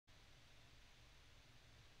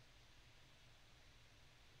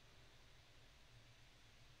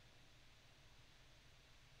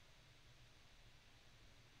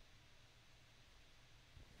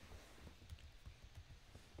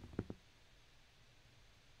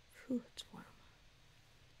Ooh, it's warm.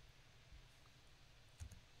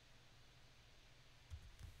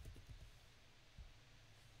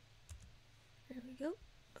 There we go.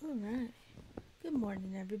 All right. Good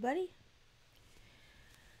morning, everybody.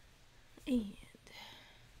 And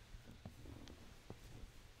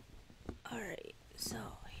all right, so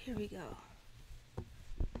here we go.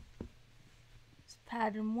 It's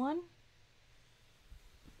pattern 1,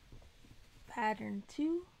 pattern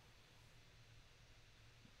 2,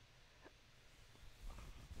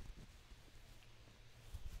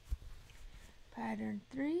 pattern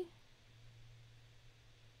 3,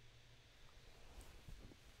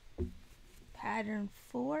 pattern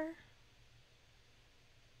 4,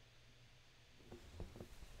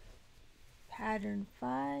 pattern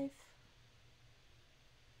 5,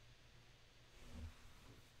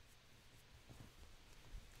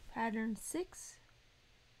 pattern 6,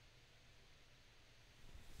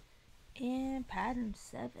 and pattern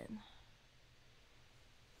 7.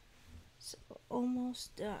 So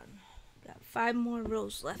almost done. Got 5 more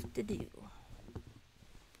rows left to do.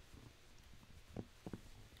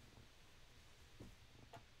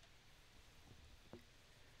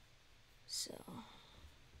 So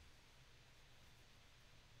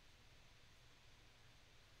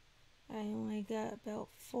I only got about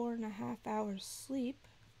 4.5 hours sleep.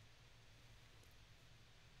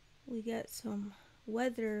 We got some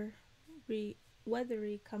weathery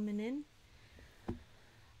coming in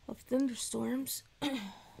of thunderstorms.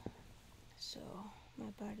 So my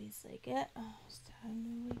body's like, yeah, it's time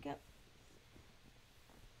to wake up.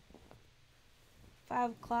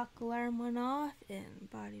 5 o'clock alarm went off and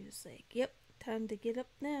body was like, yep, time to get up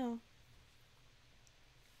now.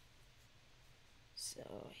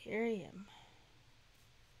 So here I am.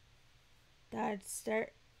 Thought I'd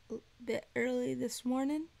start a bit early this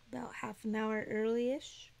morning, about half an hour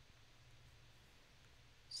early-ish.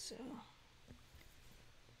 So,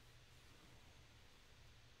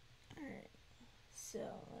 alright, so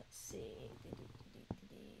let's see.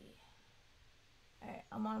 Alright,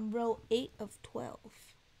 I'm on row 8 of 12.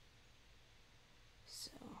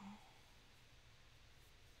 So,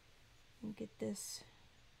 I'll get this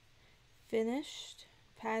finished.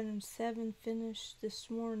 Pattern 7 finished this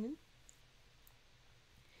morning.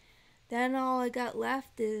 Then all I got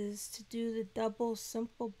left is to do the double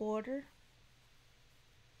simple border.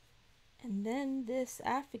 And then this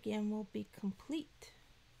Afghan will be complete.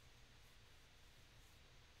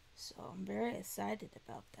 So I'm very excited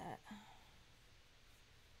about that.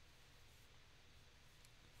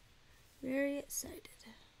 Very excited.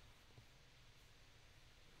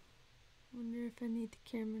 Wonder if I need the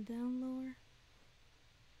camera down lower.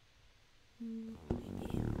 Maybe.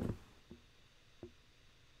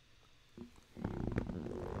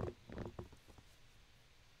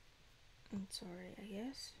 That's alright, I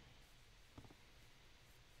guess.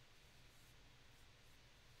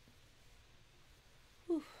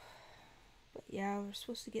 Whew. But yeah, we're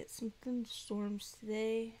supposed to get some thunderstorms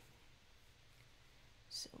today.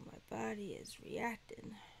 So my body is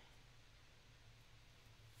reacting.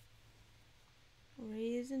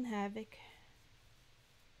 Raising havoc.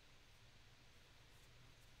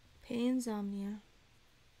 Insomnia.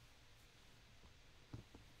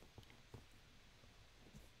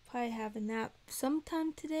 Probably have a nap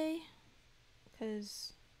sometime today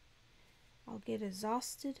because I'll get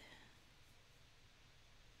exhausted.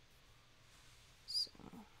 So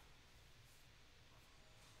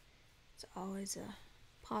it's always a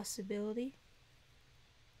possibility.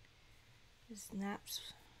 As naps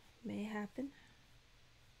may happen.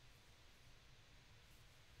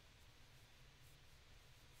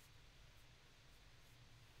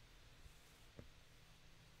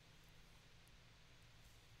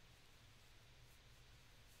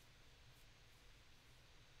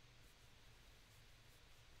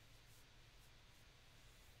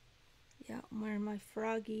 Yeah, I'm wearing my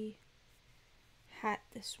froggy hat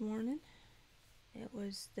this morning. It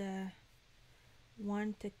was the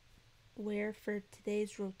one to wear for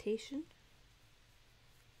today's rotation.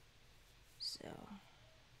 So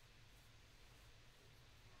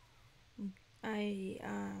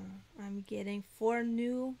I'm getting 4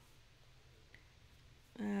 new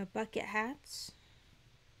bucket hats.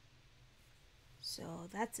 So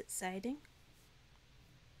that's exciting.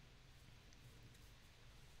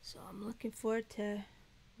 So I'm looking forward to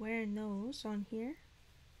wearing those on here.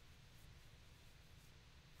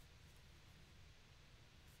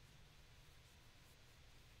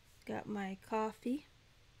 Got my coffee.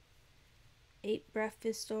 Ate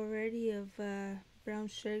breakfast already of brown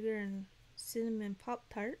sugar and cinnamon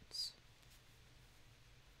Pop-Tarts.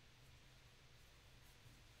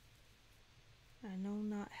 I know,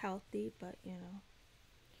 not healthy, but you know,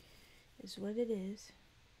 is what it is.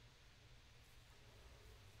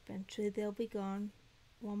 Eventually they'll be gone.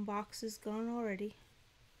 One box is gone already.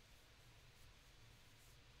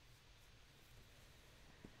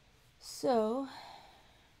 So,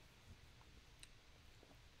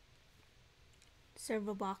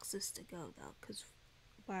 several boxes to go though, because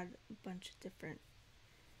I bought a bunch of different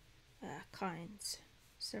kinds.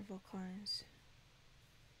 Several kinds.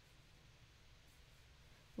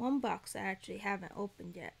 One box I actually haven't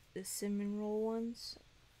opened yet. The cinnamon roll ones.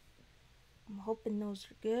 I'm hoping those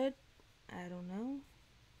are good. I don't know.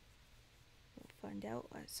 We'll find out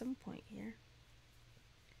at some point here.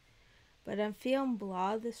 But I'm feeling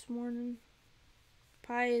blah this morning.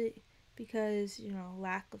 Probably because, you know,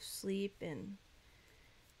 lack of sleep and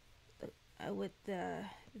with the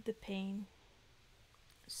pain.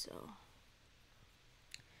 So,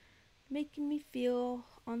 making me feel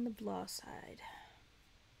on the blah side.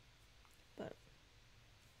 But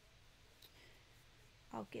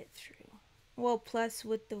I'll get through. Well, plus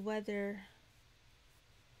with the weather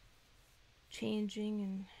changing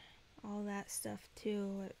and all that stuff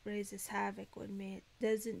too, it raises havoc with me. It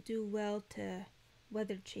doesn't do well to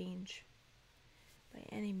weather change by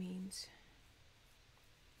any means.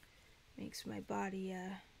 Makes my body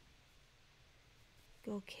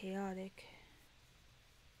go chaotic.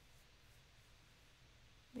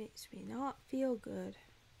 Makes me not feel good.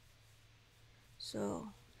 So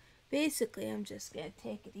basically I'm just gonna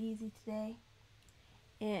take it easy today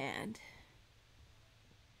and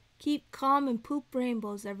keep calm and poop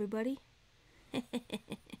rainbows, everybody.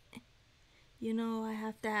 You know, I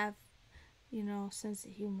have to have, you know, sense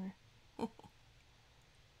of humor.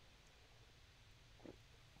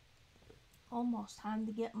 Almost time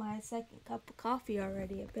to get my second cup of coffee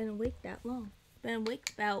already. I've been awake that long. Been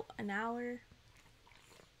awake about an hour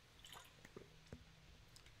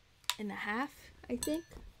and a half, I think.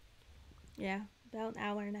 Yeah, about an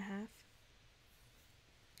hour and a half.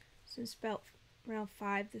 Since about around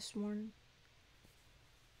 5 this morning.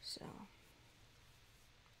 So,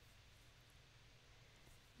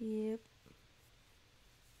 yep.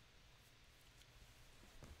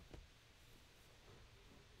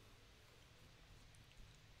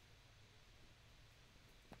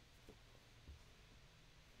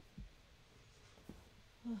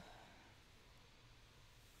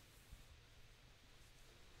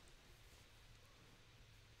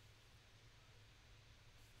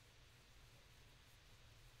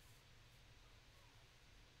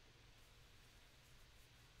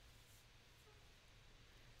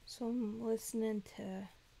 So I'm listening to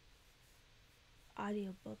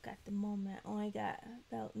audiobook at the moment. Only got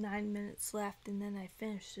about 9 minutes left and then I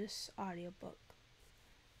finish this audiobook.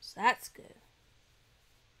 So that's good.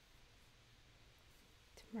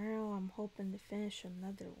 Tomorrow I'm hoping to finish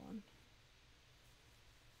another one.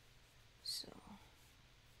 So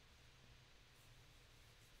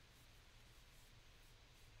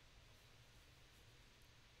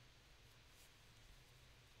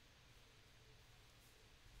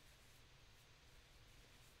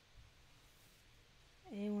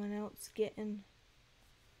anyone else getting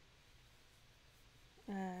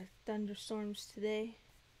thunderstorms today?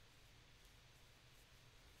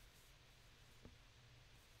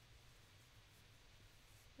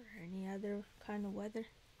 Or any other kind of weather?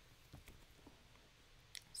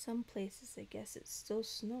 Some places I guess it's still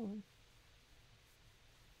snowing.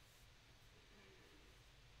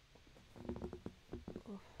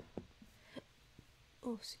 Oh,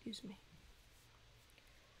 oh, excuse me.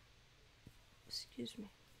 Excuse me.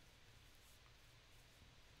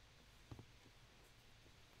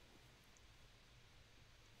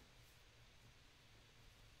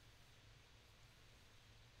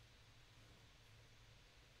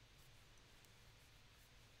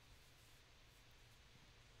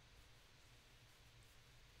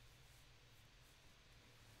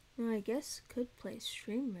 No, I guess could play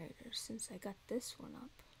Stream Raider since I got this one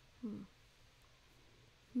up.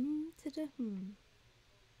 To the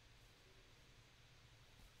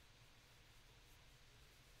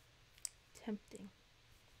Tempting.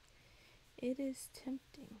 It is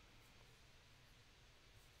tempting.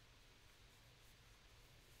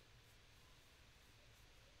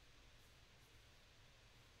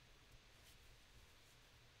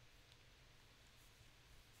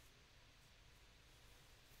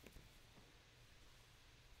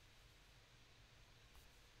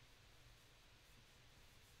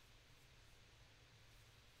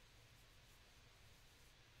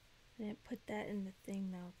 I didn't put that in the thing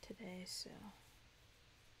though today, so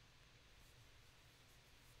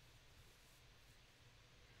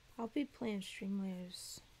I'll be playing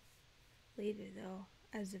Streamlabs later though,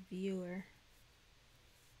 as a viewer.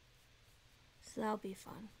 So that'll be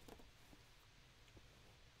fun.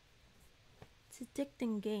 It's an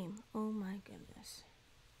addicting game. Oh my goodness.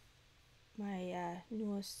 My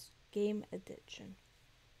newest game addiction.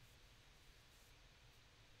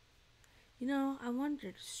 You know, I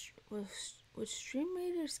wondered, would Stream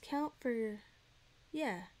Raiders count for...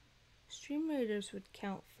 Yeah, Stream Raiders would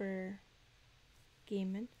count for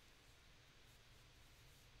gaming.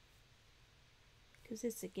 Because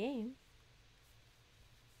it's a game.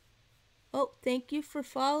 Oh, thank you for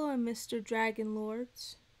following, Mr. Dragon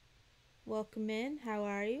Lords. Welcome in. How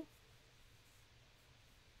are you?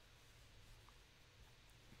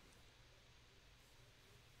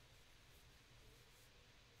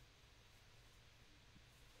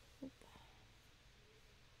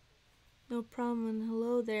 No problem.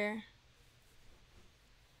 Hello there.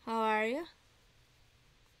 How are you?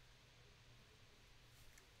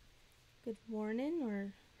 Good morning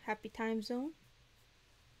or happy time zone.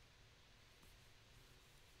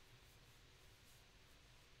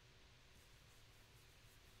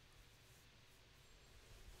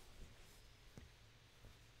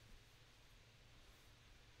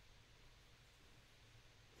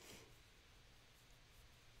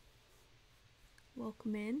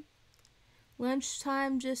 Welcome in.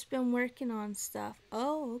 Lunchtime, just been working on stuff.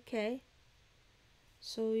 Oh, okay.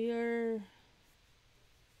 So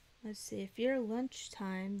let's see, if you're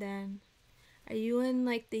lunchtime, then are you in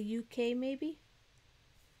like the UK maybe?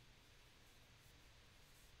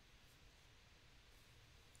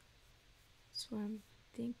 That's what I'm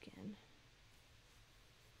thinking.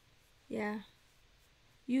 Yeah.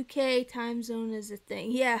 UK time zone is a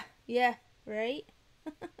thing. Yeah, right?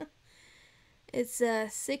 It's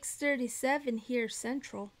 6:37 here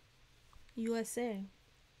central, USA.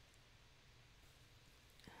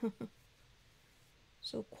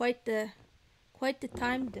 So quite the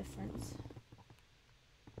time difference.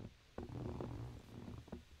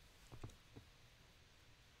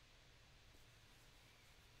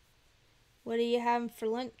 What are you having for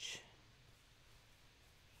lunch?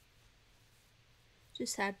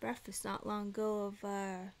 Just had breakfast not long ago of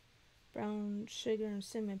brown sugar and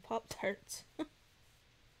cinnamon Pop Tarts.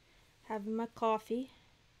 Having my coffee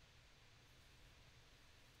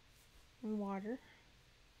and water.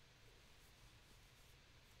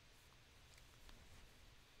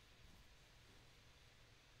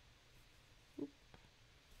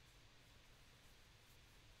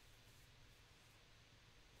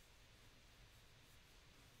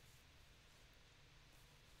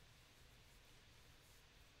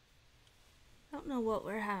 I don't know what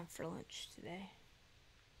we're having for lunch today.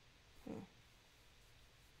 I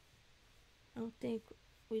don't think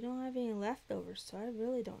we don't have any leftovers, so I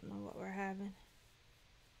really don't know what we're having.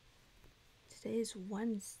 Today's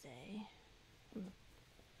Wednesday.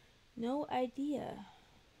 No idea.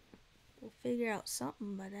 We'll figure out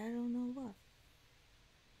something, but I don't know what.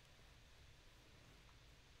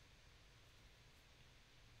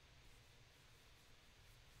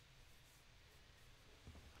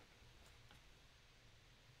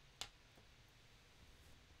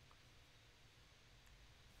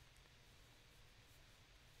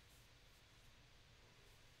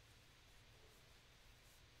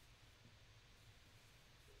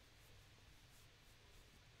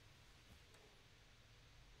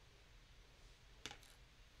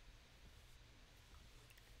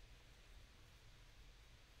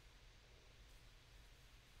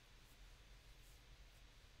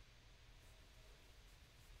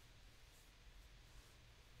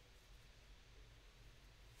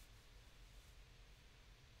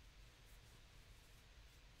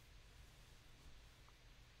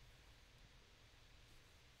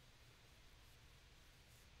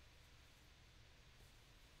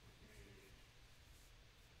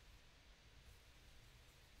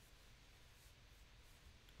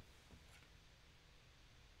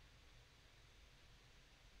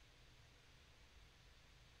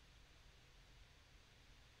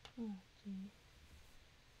 Oh, gee.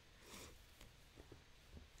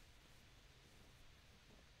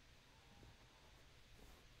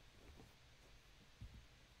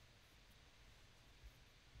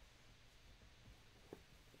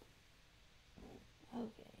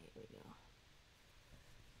 Okay, here we go.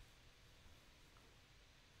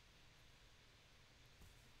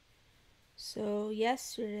 So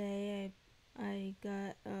yesterday I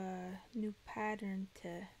got a new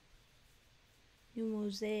new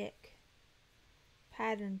mosaic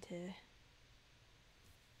pattern to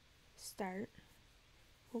start.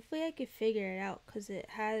 Hopefully I could figure it out because it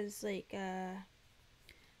has like a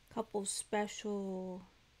couple special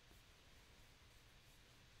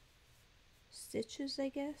stitches, I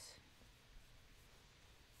guess.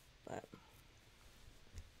 But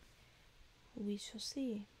we shall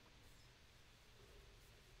see.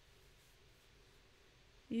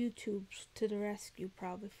 YouTube's to the rescue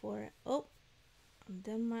probably for it. Oh, I'm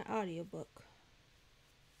done my audiobook.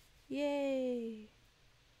 Yay!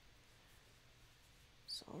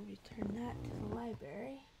 So I'll return that to the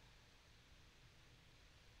library.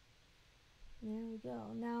 There we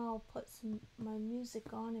go. Now I'll put my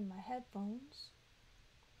music on in my headphones.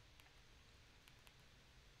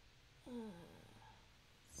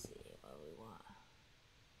 Let's see what we want.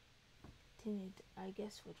 Continued, I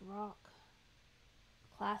guess, with rock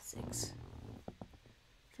classics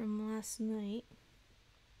from last night.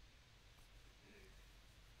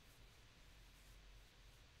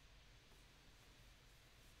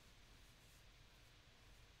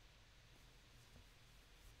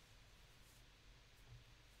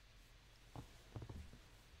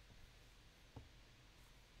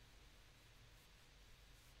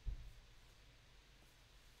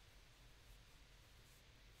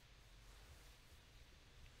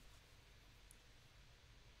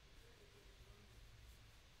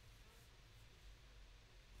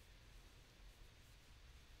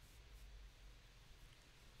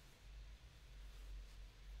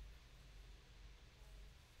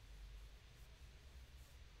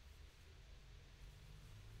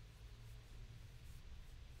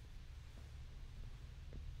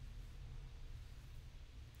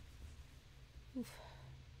 Oof.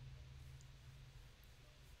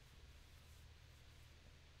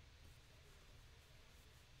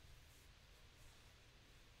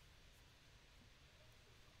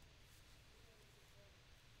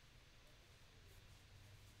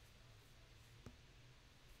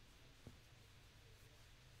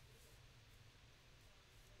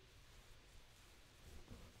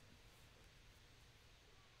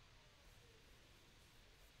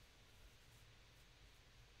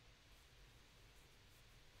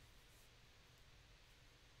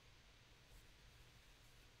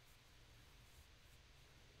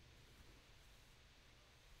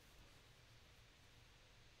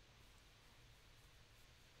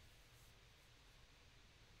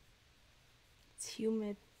 It's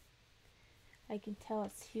humid. I can tell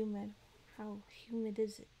it's humid. How humid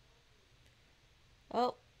is it?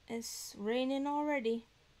 Oh, it's raining already.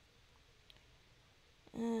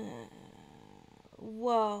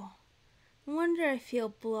 Whoa. No wonder I feel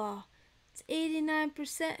blah. It's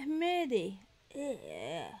 89% humidity.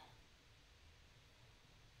 Yeah.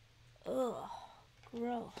 Ugh.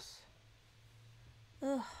 Gross.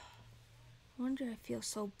 Ugh. Wonder I feel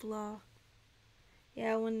so blah.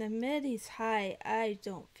 Yeah, when the humidity's high, I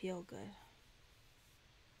don't feel good.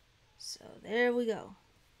 So there we go.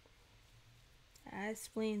 That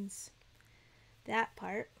explains that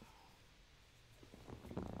part.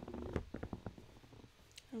 I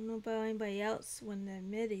don't know about anybody else when the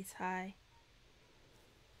humidity's high.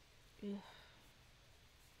 Ugh.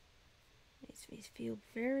 Makes me feel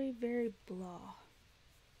very, very blah.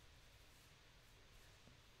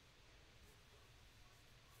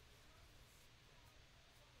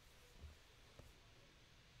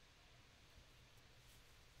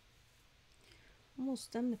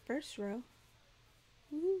 Almost done the first row.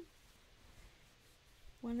 Woo.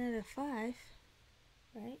 1 out of 5,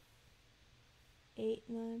 right? 8,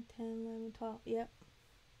 9, 10, 11, 12. Yep.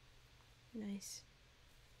 Nice.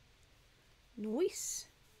 Nice.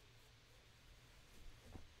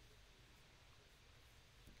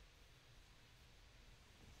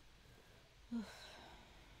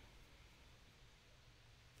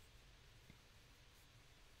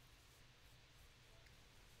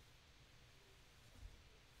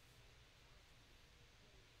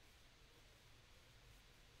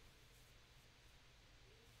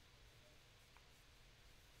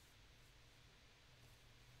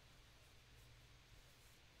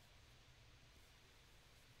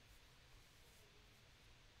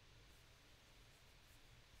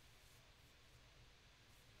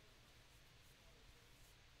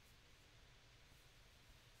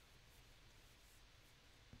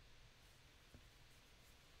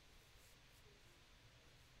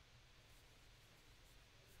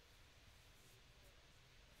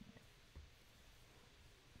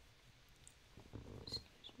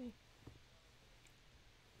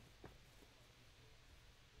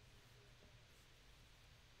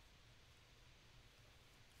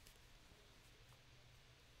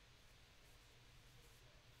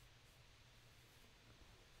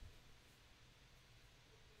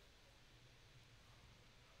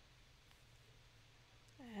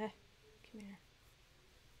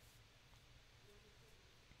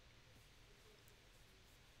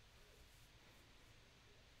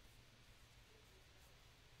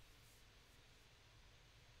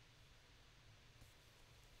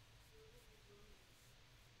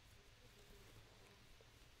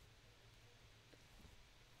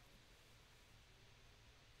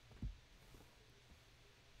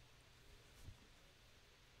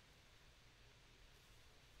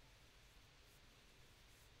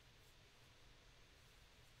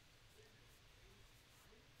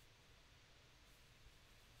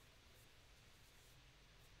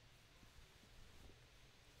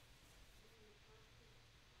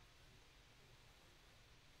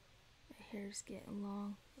 hair's getting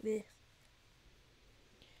long. This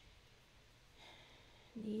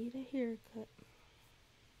need a haircut.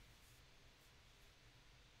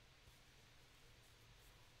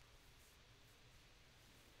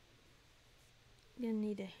 Gonna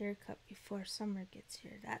need a haircut before summer gets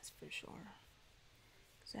here, that's for sure.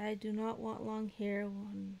 Because I do not want long hair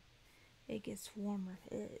when it gets warmer.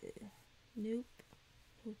 Nope.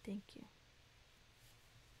 No, thank you.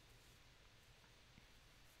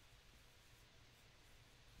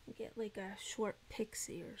 Get like a short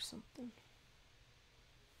pixie or something.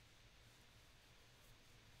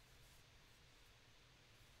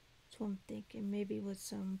 That's what I'm thinking. Maybe with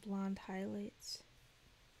some blonde highlights.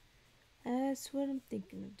 That's what I'm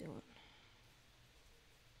thinking of doing.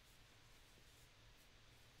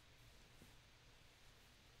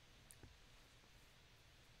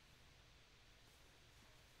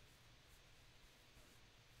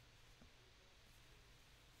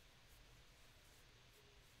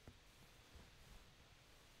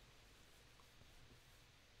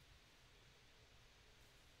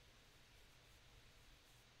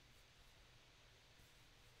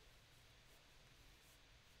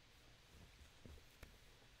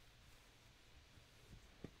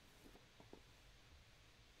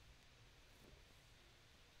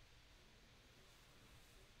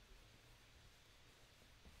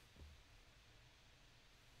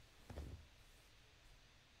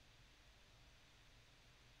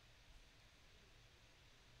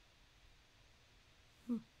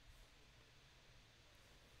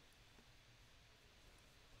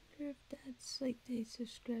 I wonder if that's like they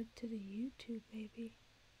subscribe to the YouTube, maybe.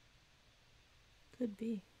 Could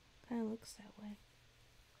be. Kind of looks that way.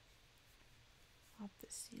 I'll have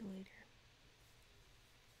to see later.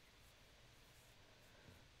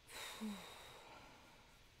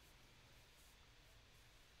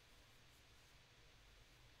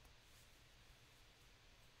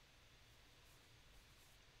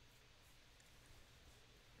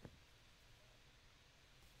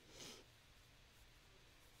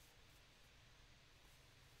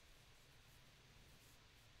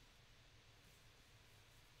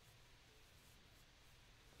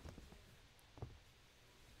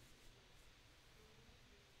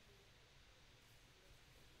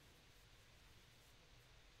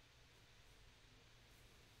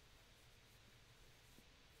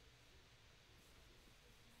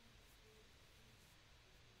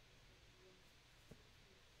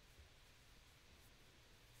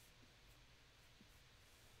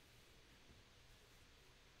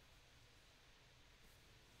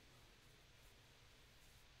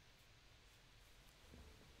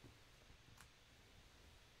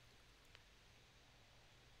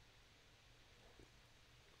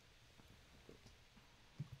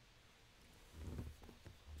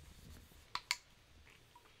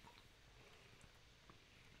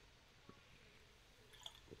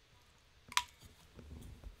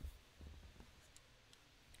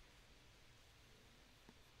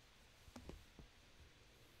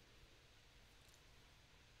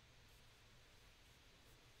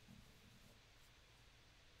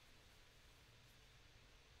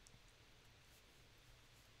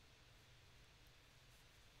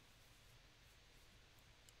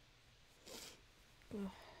 Ugh.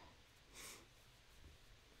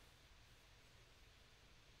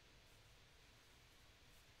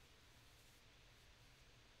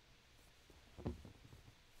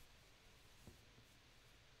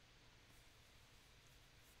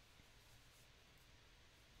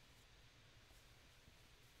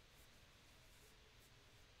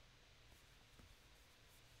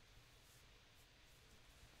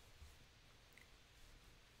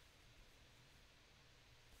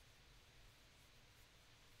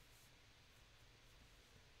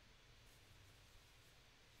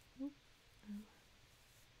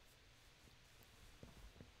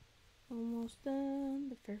 Almost done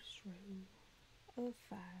the first row of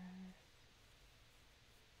 5.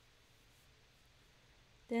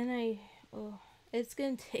 Then it's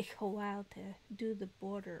gonna take a while to do the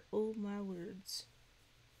border. Oh my words.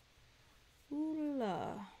 Ooh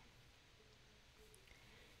la.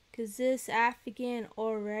 Cause this Afghan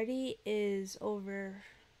already is over,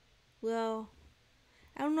 well,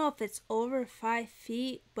 I don't know if it's over 5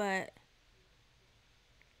 feet, but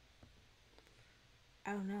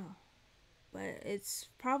I don't know. But it's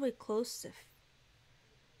probably close to,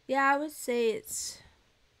 yeah, I would say it's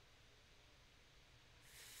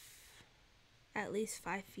at least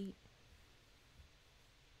 5 feet.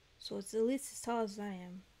 So it's at least as tall as I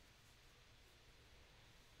am.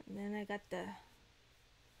 And then I got the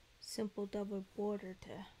simple double border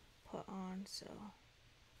to put on, so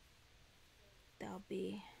that'll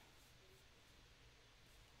be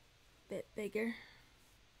bit bigger.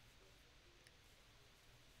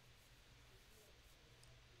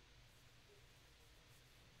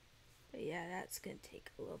 But yeah, that's gonna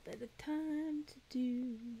take a little bit of time to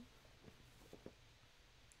do.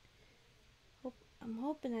 I'm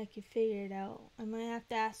hoping I can figure it out. I might have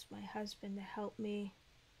to ask my husband to help me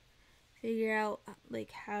figure out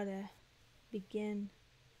like how to begin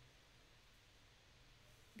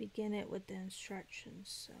it with the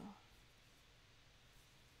instructions. So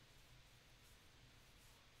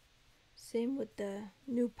same with the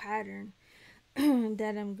new pattern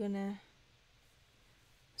that I'm gonna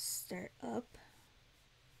start up.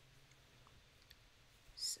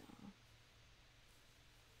 So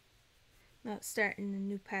not starting a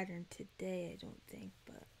new pattern today, I don't think,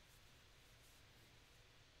 but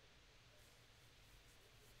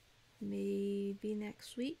maybe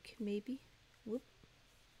next week, maybe. Whoop.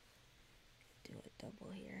 Do a double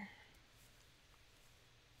here.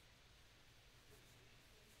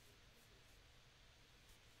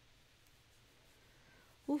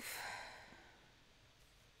 Oof.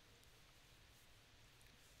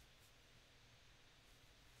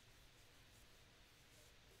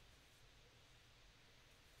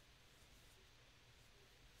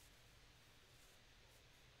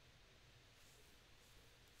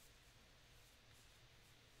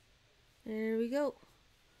 There we go.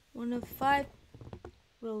 1 of 5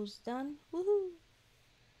 rows done. Woohoo!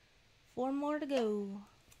 4 more to go.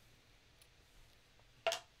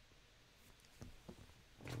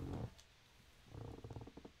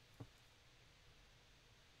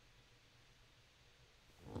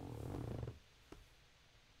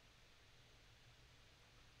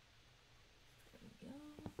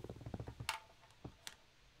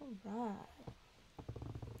 Alright.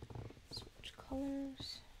 Switch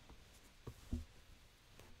colors.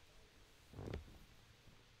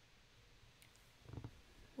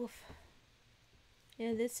 Woof.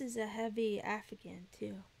 Yeah, this is a heavy Afghan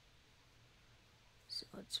too. So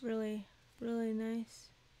it's really, really nice.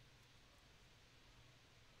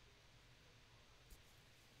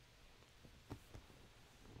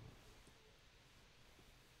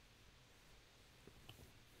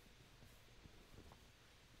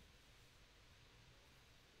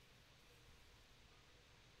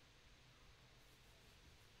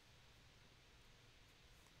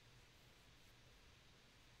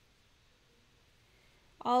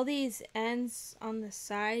 All these ends on the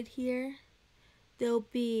side here, they'll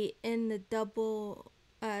be in the double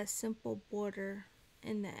simple border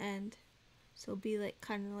in the end. So it'll be like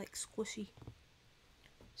kind of like squishy.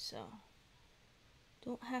 So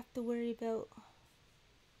don't have to worry about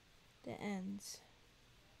the ends.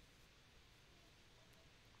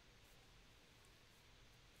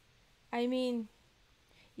 I mean,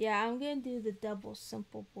 yeah, I'm gonna do the double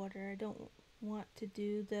simple border. I don't want to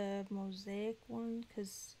do the mosaic one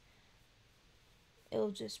because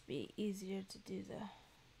it'll just be easier to do the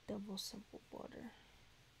double simple border.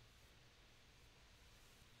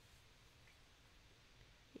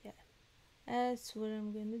 Yeah, that's what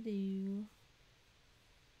I'm gonna do.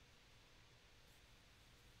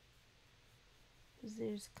 Because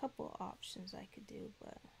there's a couple options I could do,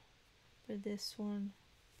 but for this one,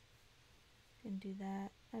 I can do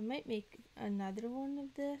that. I might make another one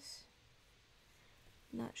of this.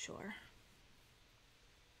 Not sure.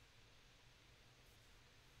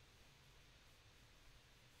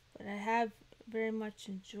 But I have very much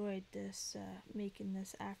enjoyed this, making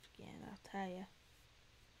this Afghan, I'll tell you.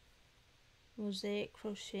 Mosaic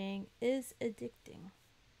crocheting is addicting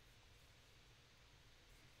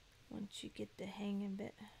once you get the hang of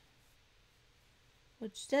it.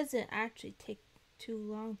 Which doesn't actually take too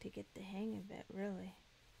long to get the hang of it, really.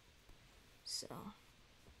 So,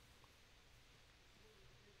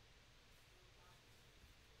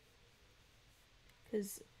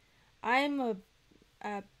 because I'm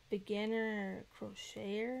a beginner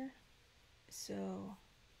crocheter, so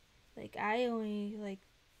like I only like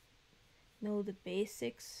know the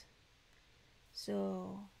basics.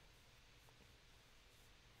 So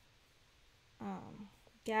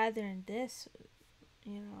gathering this,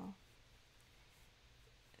 you know,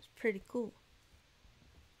 it's pretty cool.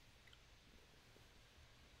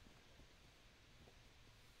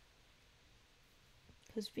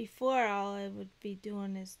 Because before all I would be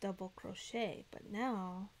doing is double crochet, but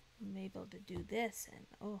now I'm able to do this, and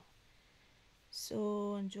oh,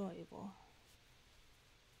 so enjoyable.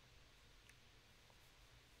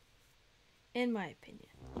 In my opinion.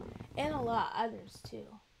 And a lot of others too.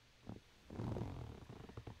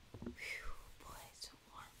 Whew, boy, it's so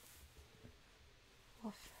warm.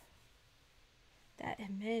 Oof. That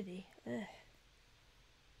humidity. Ugh.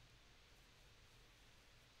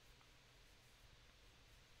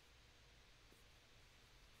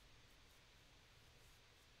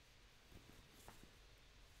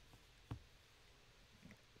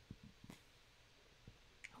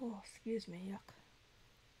 Oh, excuse me, yuck.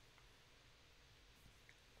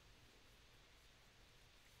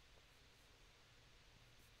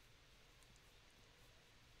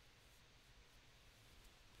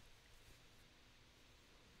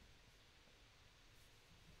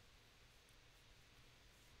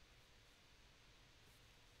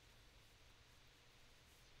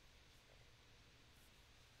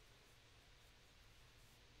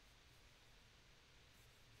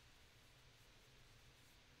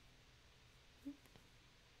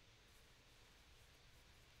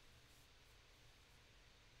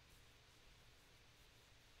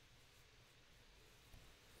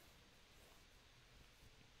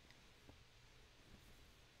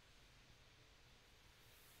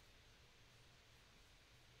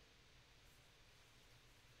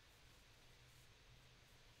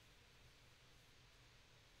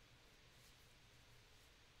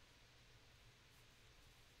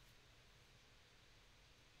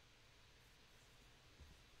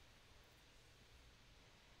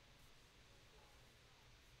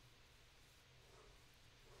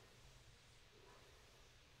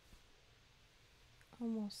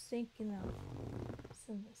 Almost thinking of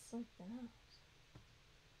something else.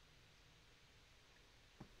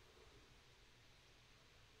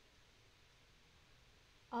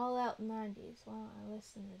 All Out 90s. Why don't I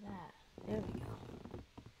listen to that? There we go.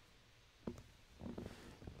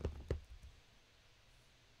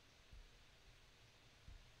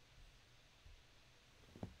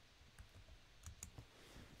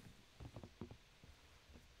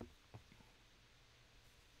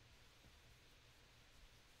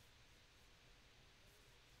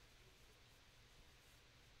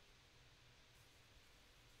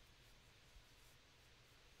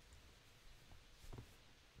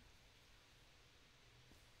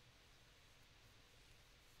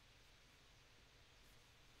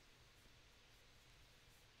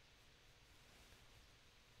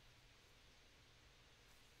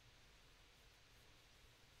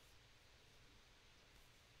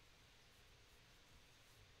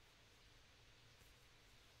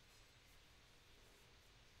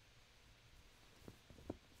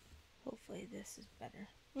 Hopefully this is better.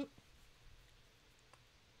 Come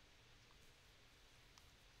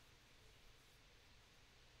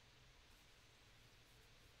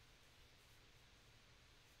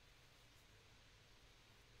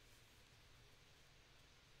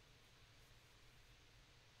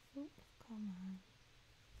on.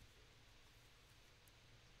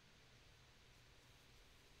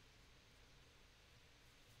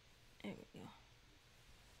 There we go.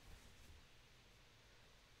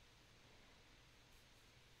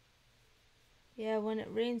 Yeah, when it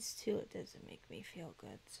rains too, it doesn't make me feel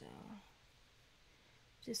good, so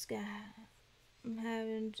I'm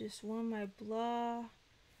having just one of my blah,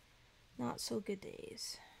 not so good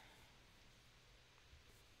days.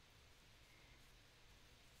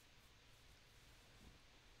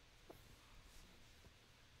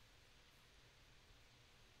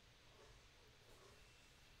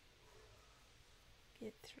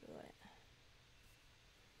 Get through it.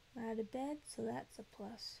 I'm out of bed, so that's a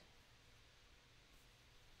plus.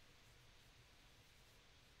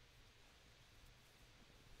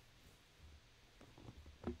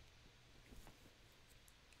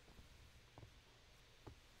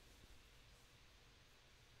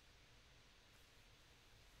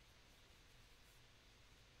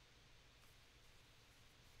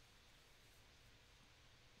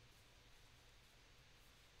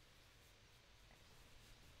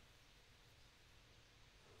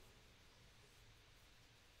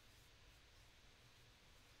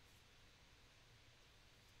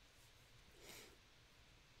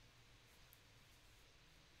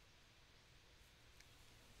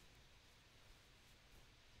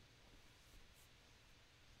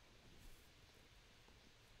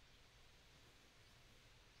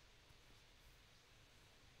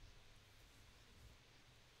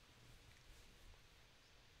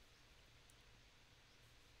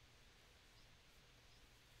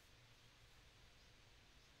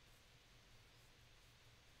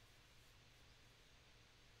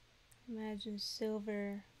 Imagine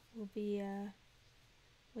Silver will be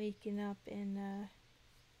waking up and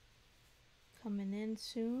coming in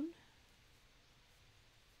soon.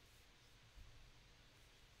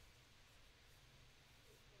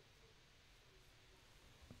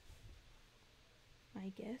 I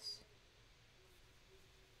guess.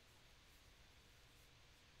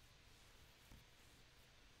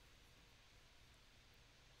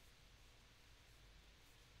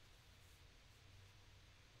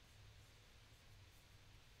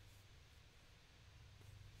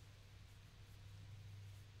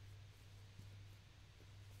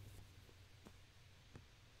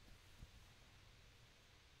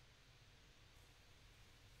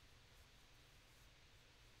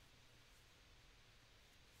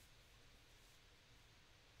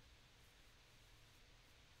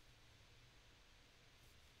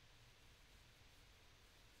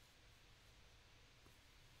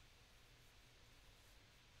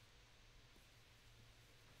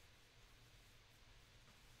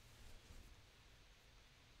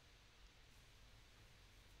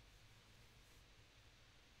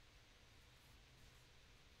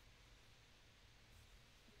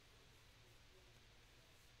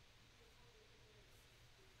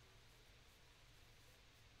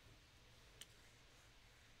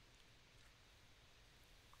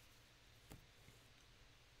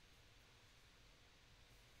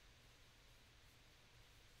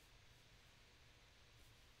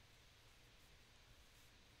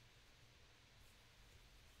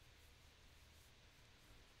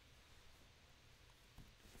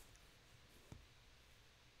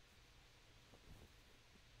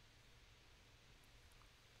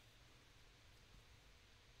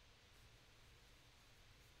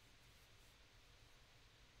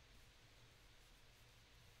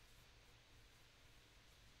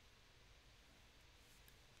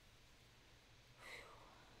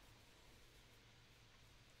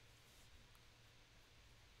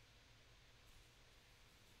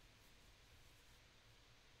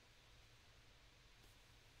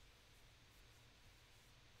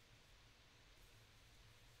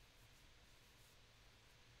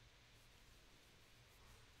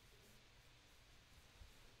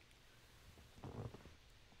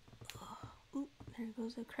 There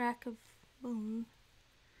goes a crack of bone.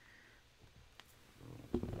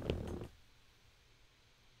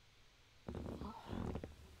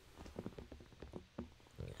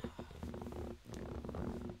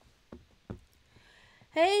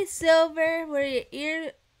 Hey Silver, were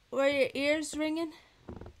your ears ringing?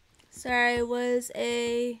 Sorry, it was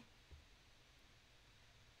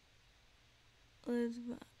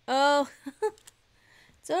oh,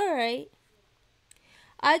 it's all right.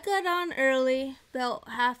 I got on early, about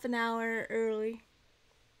half an hour early,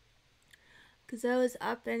 because I was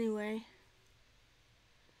up anyway.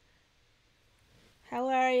 How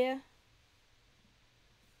are you?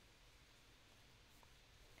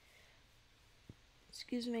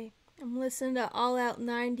 Excuse me. I'm listening to All Out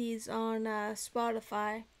 90s on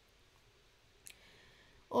Spotify.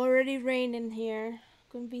 Already raining here.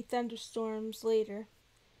 Gonna be thunderstorms later.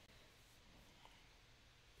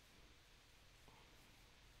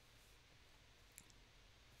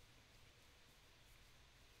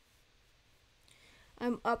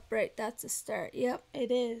 I'm upright. That's a start. Yep, it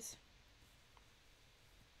is.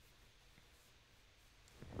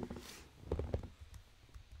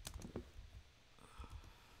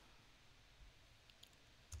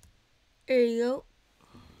 There you go.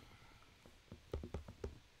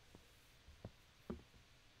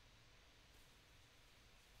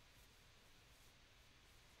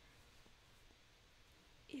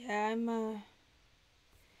 Yeah, I'm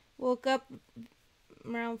woke up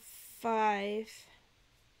around 5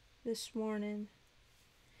 this morning.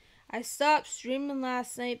 I stopped streaming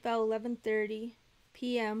last night about 11:30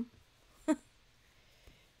 p.m.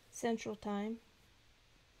 Central Time.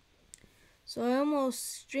 So I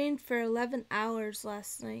almost streamed for 11 hours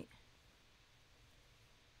last night.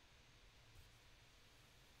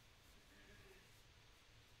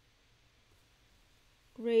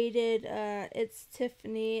 Rated It's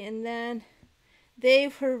Tiffany, and then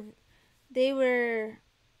they were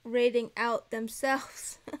rating out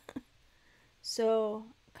themselves. So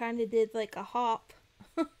kind of did like a hop.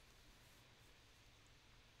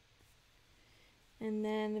 And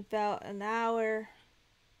then about an hour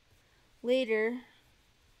later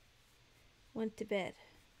went to bed.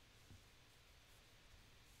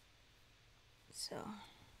 So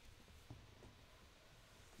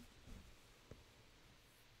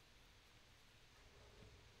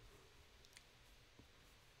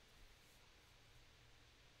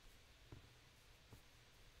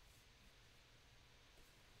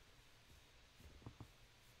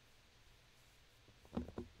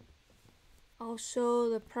I'll show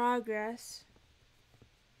the progress.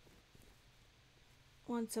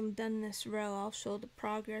 Once I'm done this row, I'll show the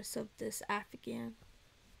progress of this Afghan.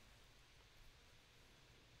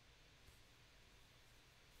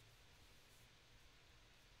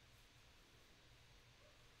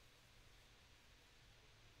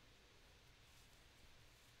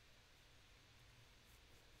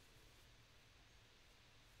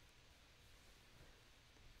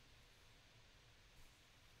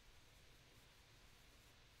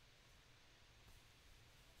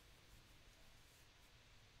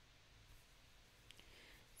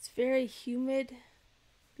 It's very humid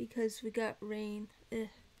because we got rain.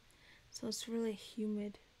 So it's really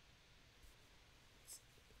humid. It's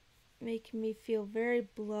making me feel very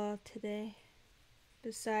blah today.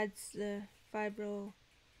 Besides the fibro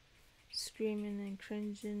screaming and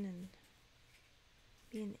cringing and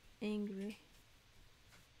being angry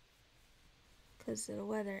because of the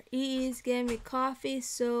weather. EE's gave me coffee,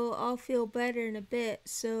 so I'll feel better in a bit.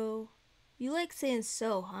 So, you like saying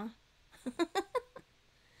so, huh?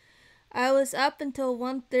 I was up until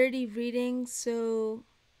 1:30 reading, so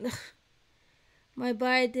my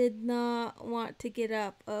body did not want to get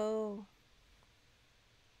up. Oh.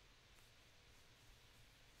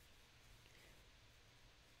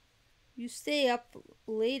 You stay up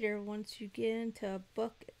later once you get into a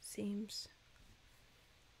book, it seems.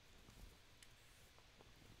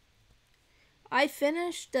 I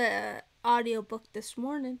finished the audiobook this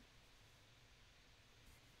morning.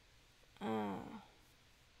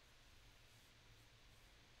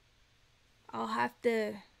 I'll have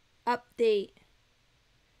to update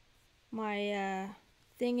my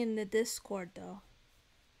thing in the Discord though.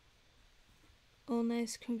 Oh,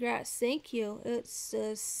 nice. Congrats. Thank you. It's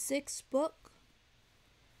a 6th book.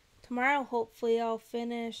 Tomorrow, hopefully, I'll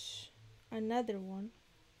finish another one.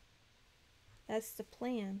 That's the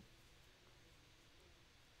plan.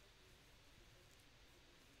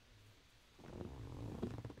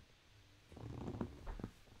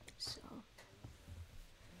 So.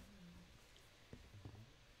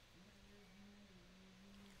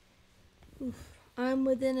 Oof. I'm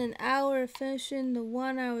within an hour of finishing the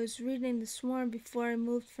one I was reading this morning before I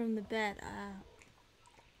moved from the bed.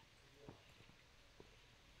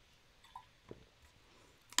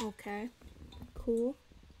 Okay. Cool.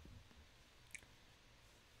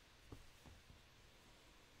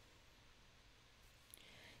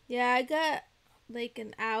 Yeah, I got like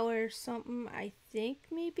an hour or something, I think,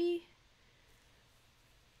 maybe.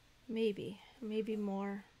 Maybe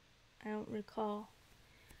more. I don't recall.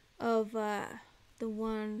 Of the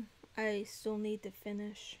one I still need to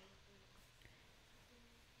finish.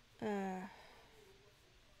 Uh,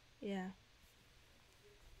 yeah.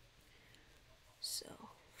 So,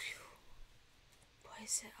 whew, boy,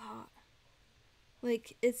 is it hot.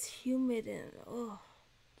 Like, it's humid and, oh,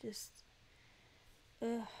 just,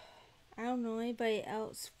 I don't know anybody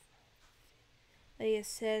else. Like I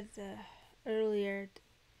said earlier,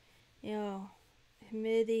 you know,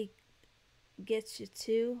 humidity gets you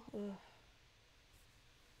too. Ugh.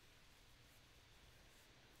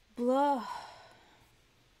 Blah.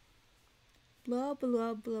 Blah,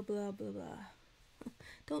 blah, blah, blah, blah, blah.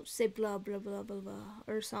 Don't say blah, blah, blah, blah, blah,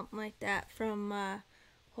 or something like that from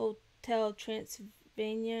Hotel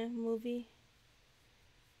Transylvania movie.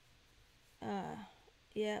 Uh,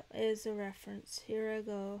 yeah, it is a reference. Here I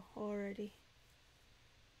go already.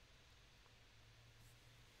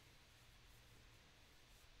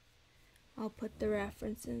 I'll put the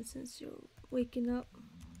reference in since you're waking up.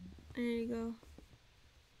 There you go.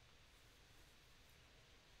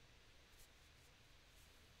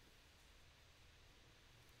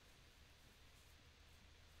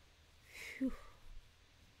 Phew.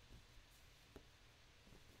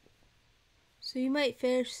 So you might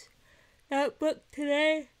finish that book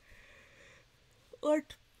today or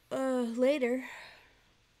later.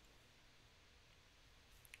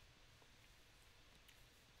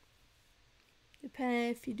 Depending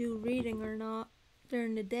if you do reading or not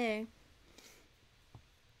during the day.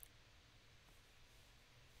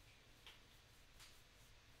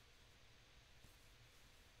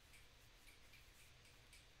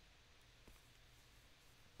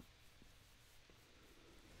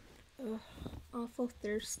 Ugh, awful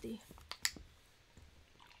thirsty.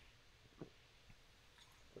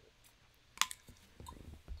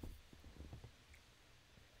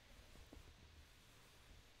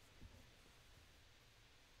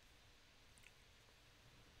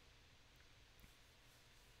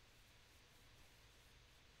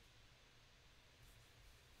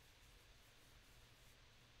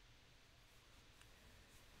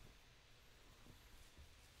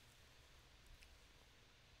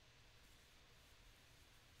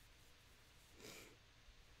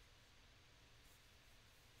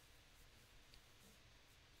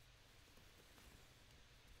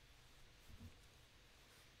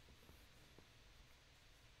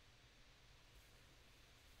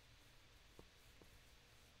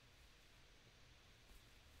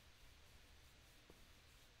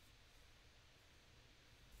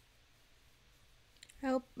 I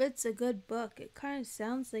hope it's a good book. It kind of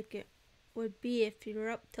sounds like it would be if you were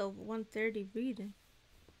up till 1:30 reading.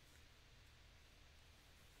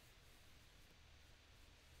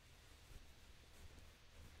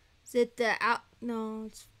 Is it the out? No,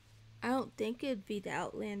 it's. I don't think it'd be the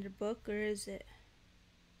Outlander book, or is it?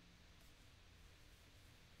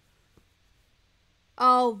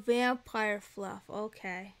 Oh, vampire fluff.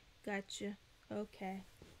 Okay, gotcha. Okay,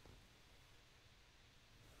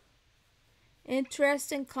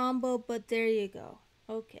 interesting combo, but there you go.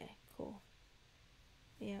 Okay, cool.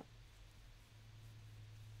 Yep.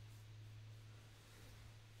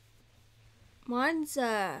 Mine's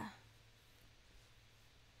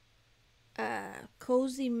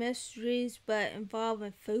cozy mysteries, but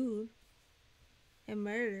involving food and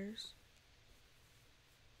murders,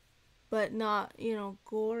 but not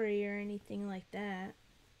gory or anything like that.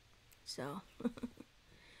 So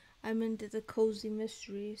I'm into the cozy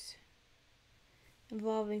mysteries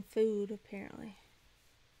involving food. Apparently,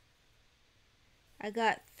 I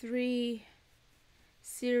got 3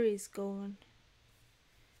 series going,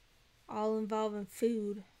 all involving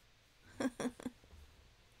food.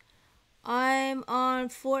 I'm on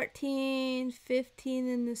 14, 15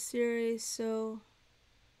 in the series, so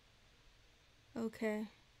okay.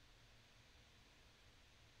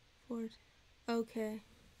 4. Okay.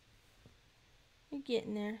 You're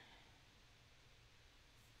getting there.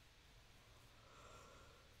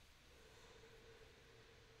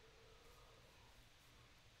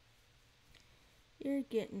 You're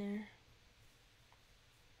getting there.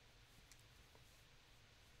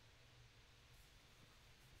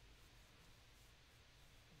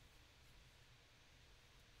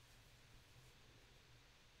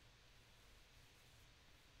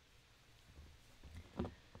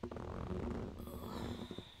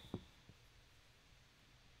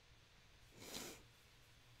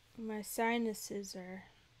 My sinuses are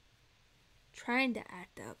trying to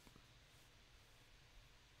act up.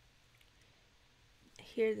 I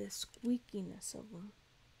hear the squeakiness of them.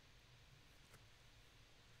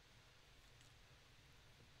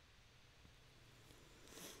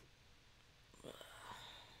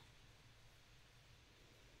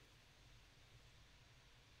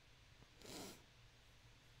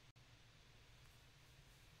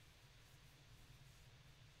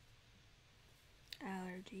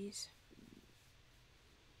 Allergies.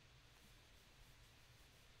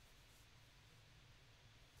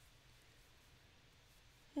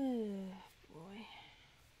 Oh boy.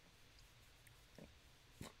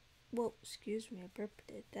 Whoa, excuse me, I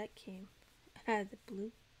burped it. That came out of the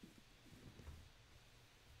blue.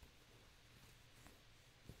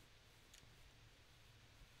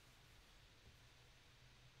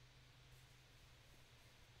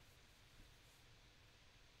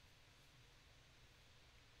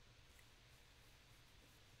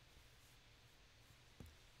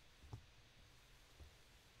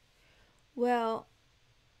 Well,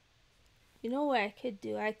 you know what I could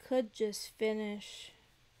do? I could just finish,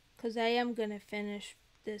 because I am going to finish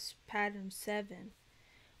this pattern 7.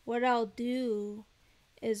 What I'll do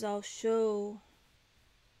is I'll show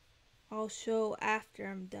after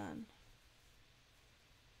I'm done.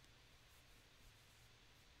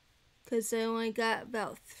 Because I only got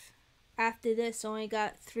after this, I only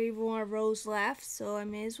got 3 more rows left, so I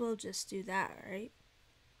may as well just do that, right?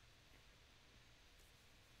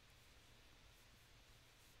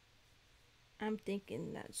 I'm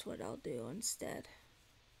thinking that's what I'll do instead.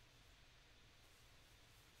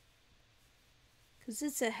 Because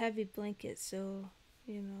it's a heavy blanket, so,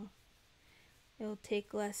 you know, it'll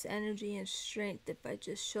take less energy and strength if I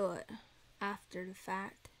just show it after the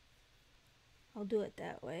fact. I'll do it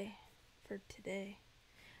that way for today.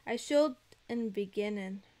 I showed in the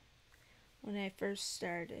beginning when I first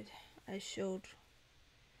started. I showed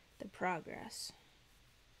the progress.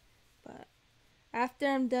 But after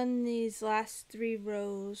I'm done these last 3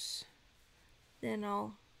 rows, then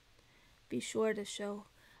I'll be sure to show.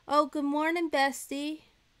 Oh, good morning, bestie.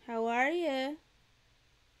 How are you?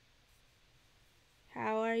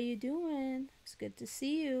 How are you doing? It's good to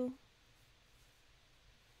see you.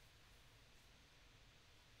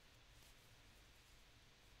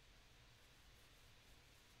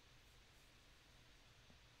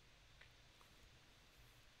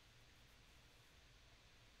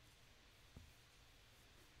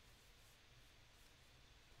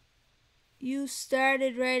 You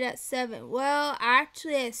started right at 7. Well,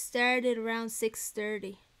 actually I started around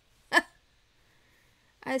 6:30.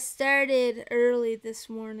 I started early this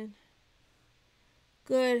morning.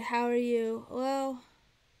 Good, how are you? Well,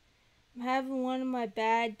 I'm having one of my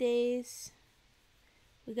bad days.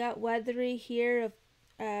 We got weathery here of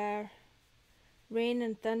rain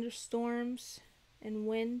and thunderstorms and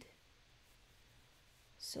wind.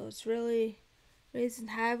 So it's really raising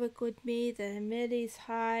havoc with me. The humidity's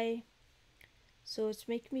high. So it's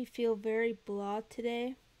making me feel very blah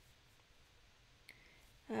today.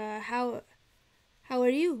 How are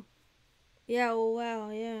you? Yeah, oh wow,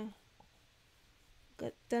 yeah.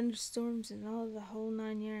 Got thunderstorms and all the whole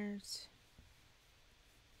 9 yards.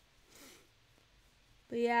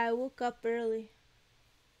 But yeah, I woke up early.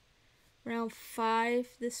 Around 5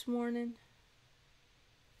 this morning.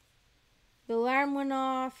 The alarm went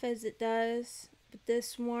off as it does, but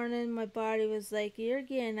this morning my body was like, you're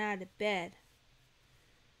getting out of bed.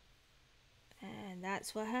 And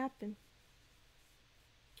that's what happened.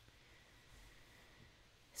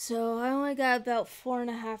 So I only got about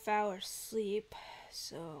 4.5 hours sleep,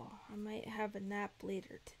 so I might have a nap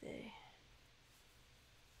later today.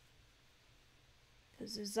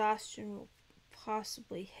 Because exhaustion will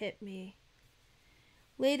possibly hit me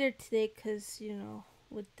later today because, you know,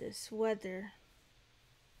 with this weather,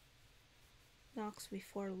 knocks me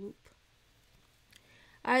for a loop.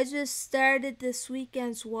 I just started this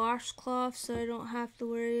weekend's washcloth so I don't have to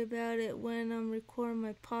worry about it when I'm recording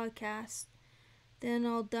my podcast. Then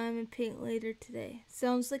I'll diamond paint later today.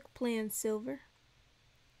 Sounds like a plan, Silver.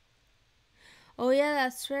 Oh yeah,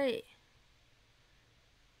 that's right.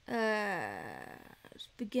 It's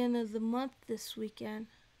beginning of the month this weekend.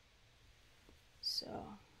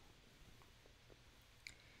 So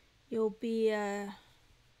you'll be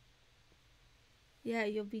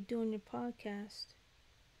you'll be doing your podcast.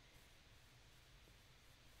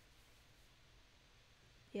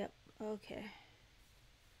 Yep, okay.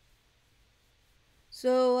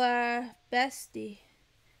 So bestie,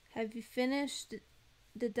 have you finished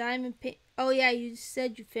the diamond paint? Oh yeah, you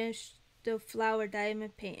said you finished the flower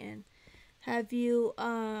diamond painting. Have you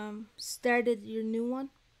started your new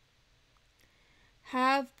one?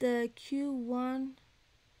 have the Q1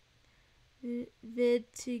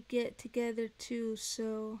 vid to get together too,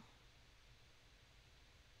 so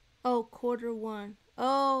oh, quarter 1.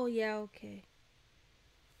 Oh yeah, okay.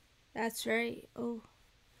 That's right. Oh,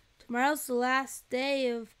 tomorrow's the last day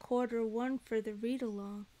of quarter 1 for the read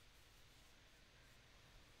along.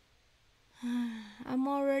 I'm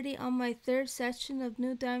already on my 3rd session of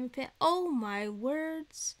new diamond paint. Oh my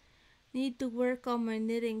words. Need to work on my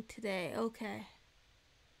knitting today. Okay.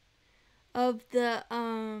 Of the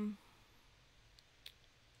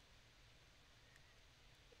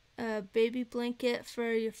baby blanket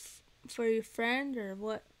for your friend, or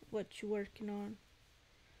what you working on?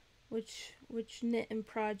 Which knitting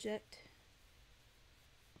project?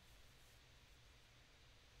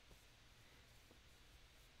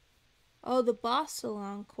 Oh, the boss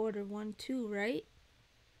salon quarter 1 too, right?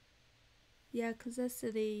 Yeah, 'cause that's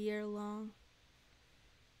a year long.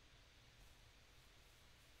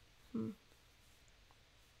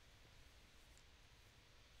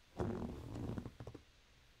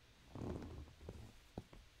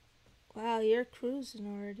 Wow, you're cruising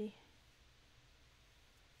already.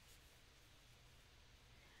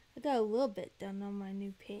 I got a little bit done on my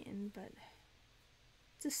new painting, but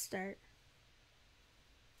it's a start.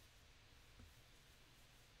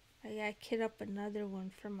 I gotta kit up another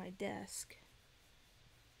one for my desk.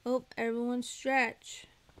 Oh, everyone stretch.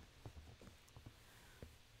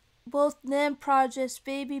 Both knitting projects,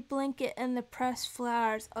 baby blanket and the pressed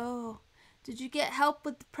flowers. Oh, did you get help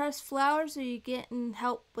with the pressed flowers, or are you getting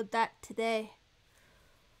help with that today?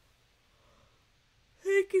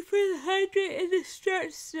 Thank you for the hydrate and the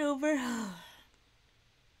stretch, Silver.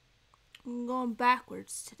 I'm going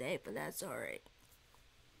backwards today, but that's alright.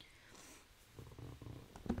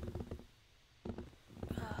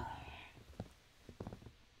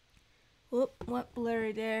 Whoop, went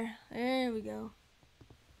blurry there. There we go.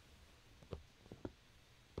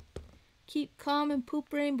 Keep calm and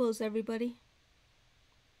poop rainbows, everybody.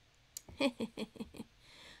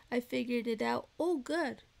 I figured it out. Oh,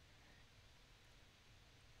 good.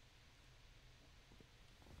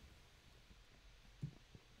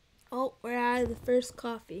 Oh, we're out of the first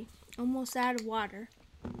coffee. Almost out of water.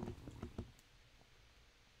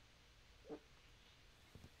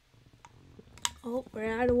 Oh,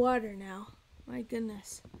 we're out of water now. My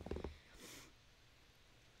goodness.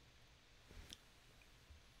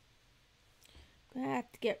 I'm gonna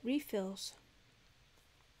have to get refills.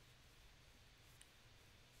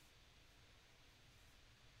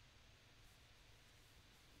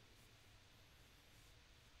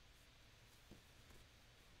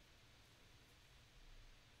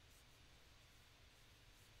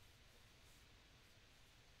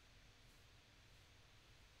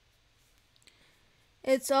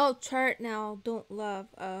 It's all chart now, don't love.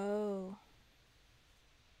 Oh.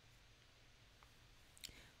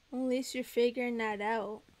 Well, at least you're figuring that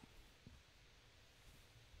out.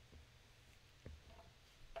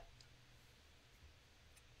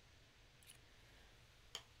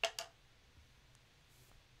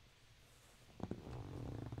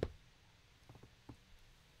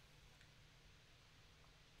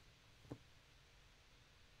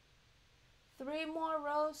 Three more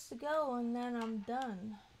rows to go and then I'm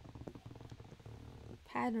done.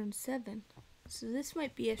 Pattern 7. So this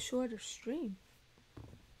might be a shorter stream.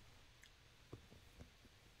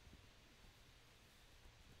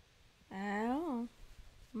 I don't know.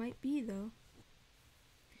 Might be though.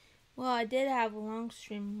 Well, I did have a long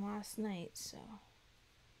stream last night, so.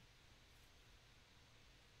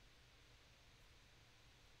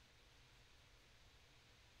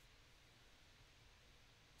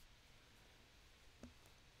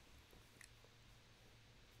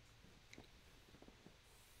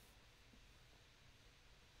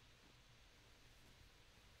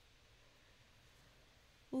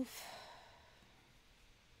 Oof.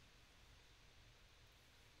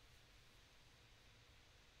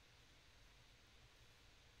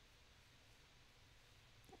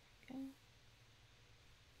 Okay.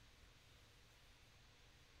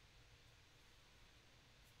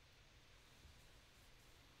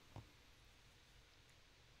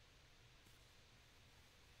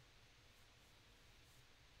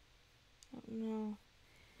 Oh, no.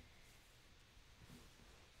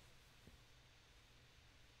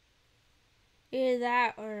 Either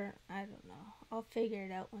that or I don't know. I'll figure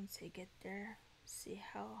it out once I get there. See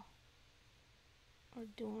how we're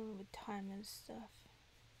doing with time and stuff.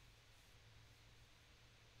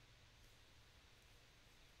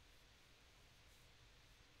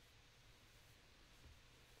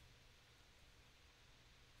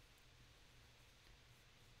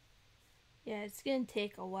 Yeah, it's gonna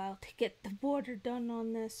take a while to get the border done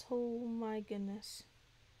on this. Oh my goodness.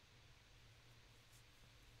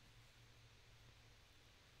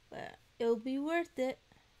 But it'll be worth it.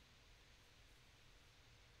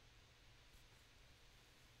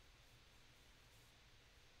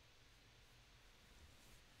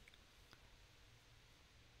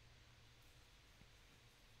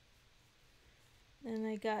 Then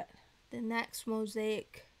I got the next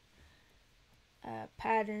mosaic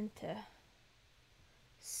pattern to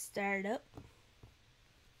start up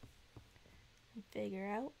and figure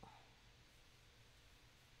out.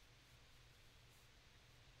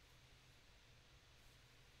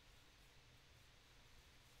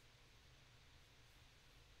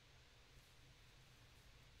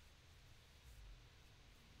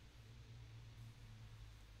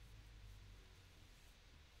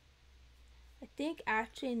 I think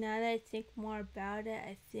actually now that I think more about it,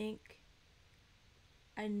 I think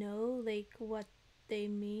I know like what they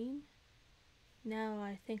mean. Now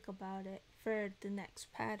I think about it for the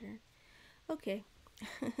next pattern. Okay,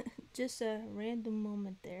 just a random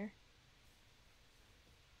moment there.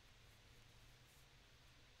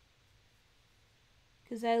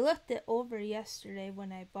 Because I looked it over yesterday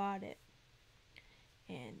when I bought it.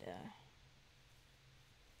 And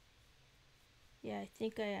yeah, I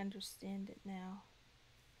think I understand it now.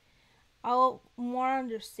 I'll more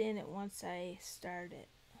understand it once I start it.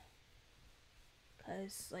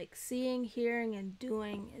 Because like seeing, hearing, and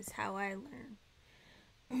doing is how I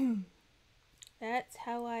learn. That's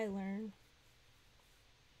how I learn.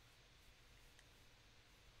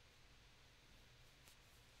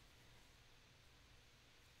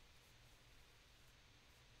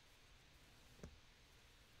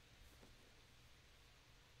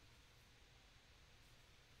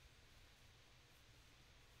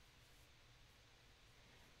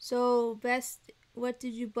 So best, what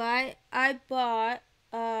did you buy? I bought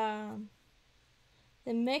the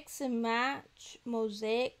mix and match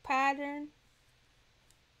mosaic pattern.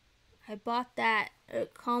 I bought that.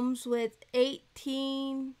 It comes with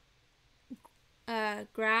 18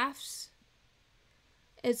 graphs.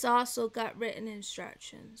 It's also got written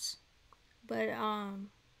instructions. But I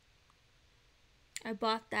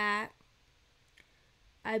bought that.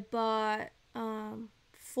 I bought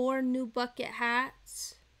 4 new bucket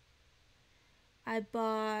hats. I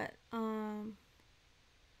bought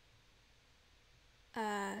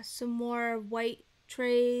some more white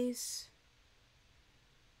trays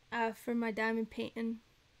for my diamond painting.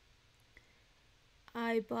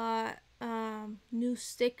 I bought new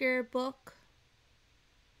sticker book.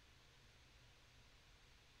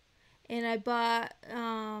 And I bought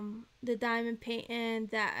the diamond painting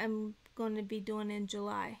that I'm going to be doing in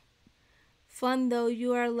July. Fun though,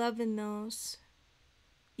 you are loving those.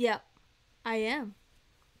 Yep, I am.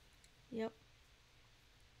 Yep.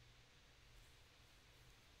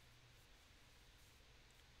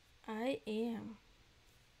 I am.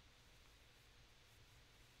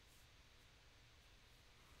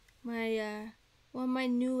 My one of my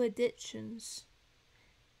new additions.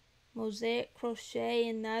 Mosaic crochet,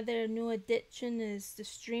 and another new addition is the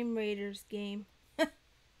Stream Raiders game.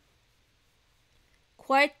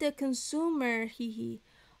 Quite the consumer, hee hee.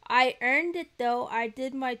 I earned it though. I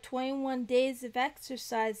did my 21 days of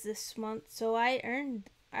exercise this month, so I earned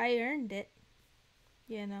it,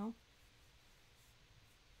 you know.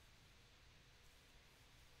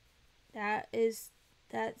 That's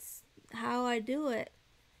how I do it.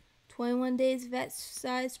 21 days of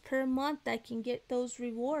exercise per month, I can get those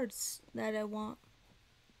rewards that I want.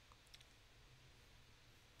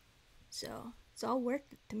 So, it's all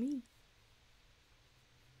worth it to me.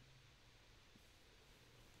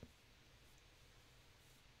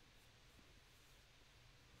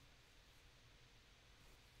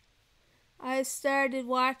 I started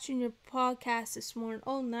watching your podcast this morning.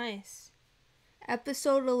 Oh, nice.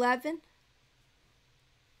 Episode 11,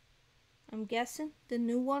 I'm guessing. The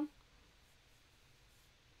new one.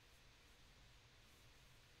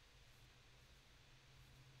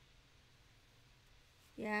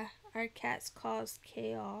 Yeah, our cats caused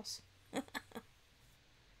chaos.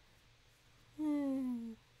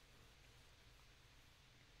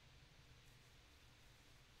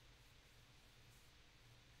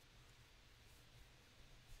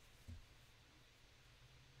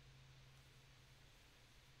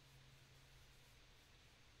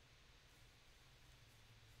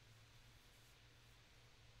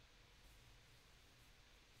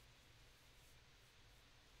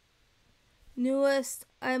 Newest,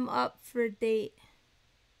 I'm up for date.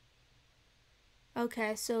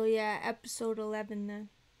 Okay, so yeah, episode 11 then.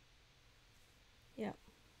 Yep.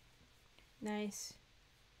 Nice.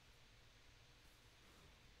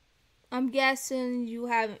 I'm guessing you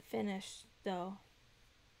haven't finished though.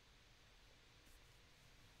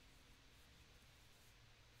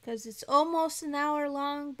 Because it's almost an hour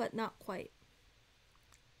long, but not quite.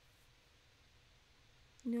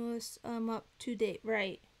 Newest, up to date.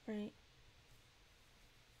 Right, right.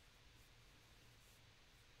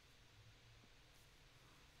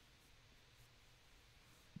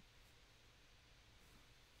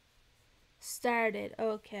 Started,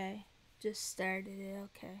 okay. Just started it,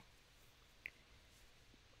 okay.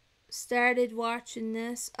 Started watching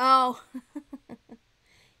this. Oh,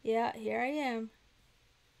 yeah, here I am.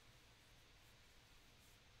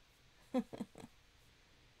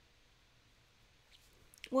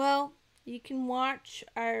 Well, you can watch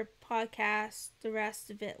our podcast, the rest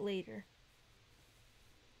of it later,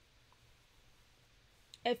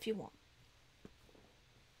 if you want.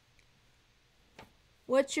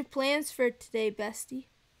 What's your plans for today, bestie?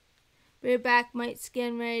 We're back, Mike's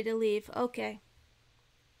getting ready to leave. Okay.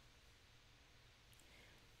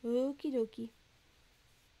 Okie dokie.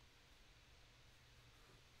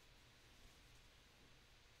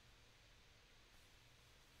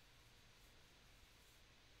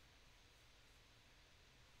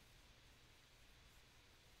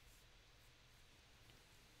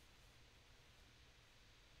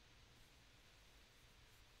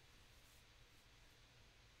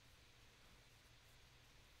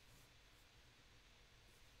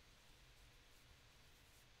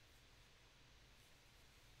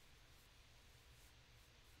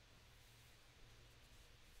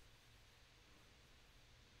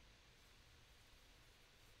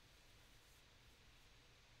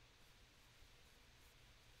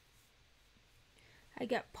 I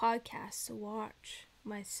got podcasts to watch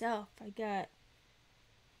myself. I got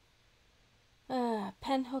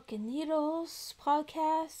Pen Hook and Needles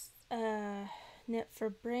podcast, Knit for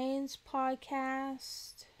Brains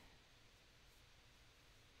podcast.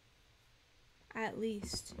 At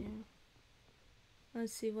least, you know.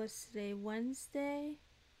 Let's see, what's today? Wednesday?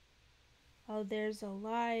 Oh, there's a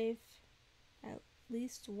live. At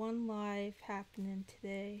least one live happening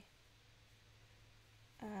today.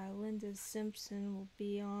 Linda Simpson will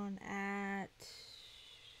be on at,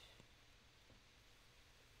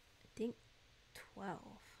 I think, 12.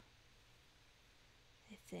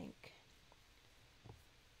 I think.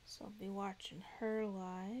 So I'll be watching her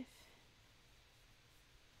live.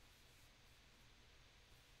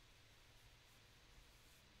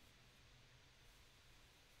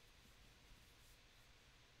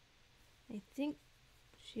 I think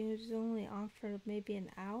she was only on for maybe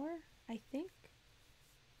an hour, I think.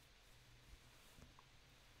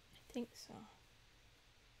 I think so.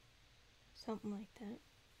 Something like that.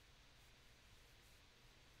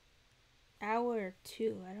 Hour or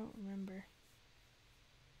two, I don't remember.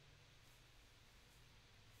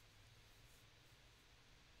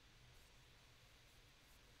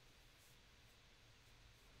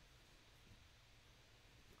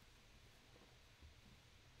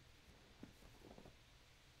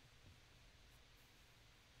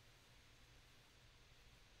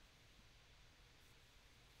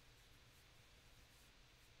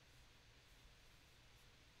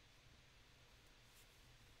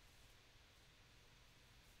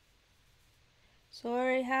 So I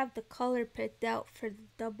already have the color picked out for the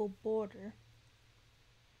double border.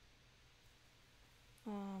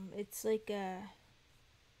 It's like a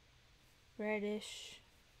reddish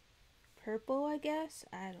purple, I guess.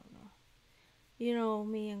 I don't know. You know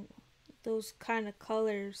me and those kind of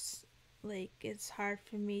colors, like it's hard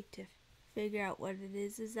for me to figure out what it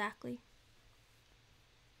is exactly.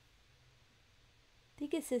 I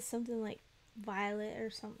think it says something like violet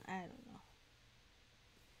or something. I don't know.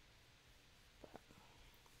 But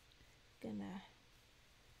gonna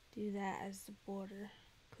do that as the border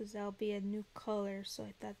because that'll be a new color, so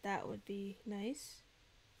I thought that would be nice.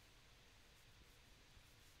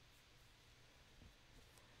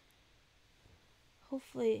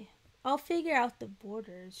 Hopefully I'll figure out the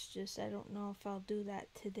border. It's just I don't know if I'll do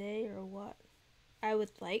that today or what. I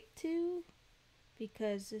would like to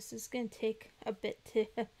because this is gonna take a bit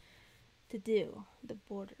to do the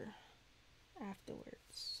border afterwards.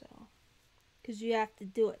 So because you have to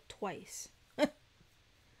do it twice.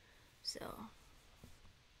 So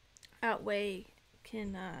that way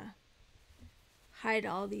can hide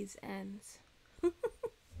all these ends.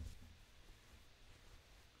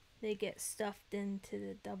 They get stuffed into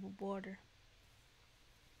the double border.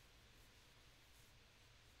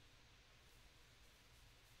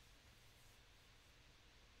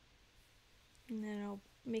 And then I'll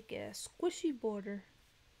make a squishy border,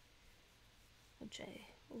 which I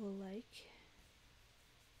will like.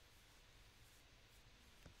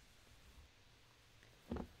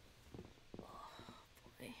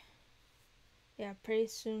 Yeah, pretty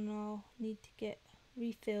soon I'll need to get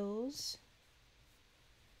refills.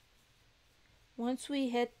 Once we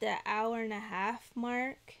hit the hour-and-a-half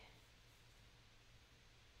mark,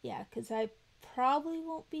 yeah, because I probably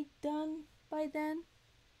won't be done by then.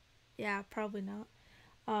 Yeah, probably not.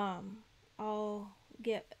 I'll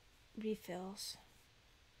get refills.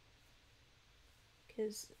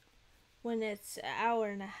 Because when it's an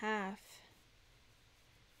hour-and-a-half,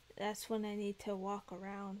 that's when I need to walk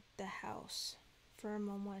around the house for a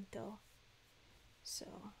momento. So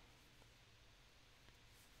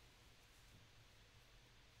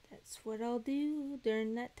that's what I'll do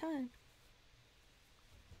during that time.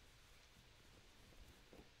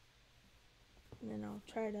 And then I'll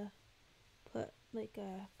try to put like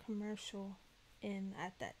a commercial in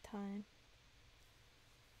at that time.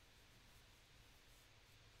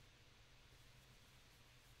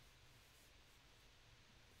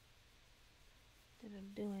 That I'm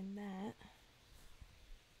doing that.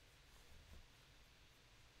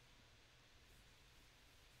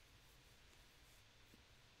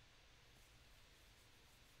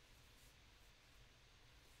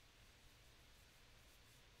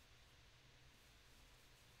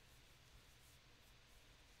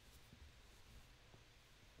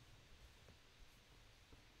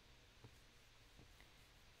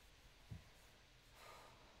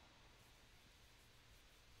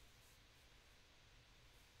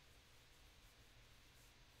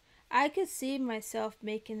 I could see myself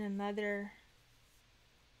making another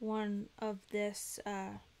one of this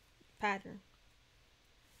pattern.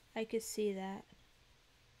 I could see that.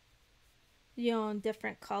 You know, in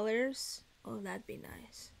different colors. Oh, that'd be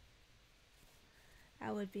nice.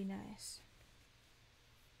 That would be nice.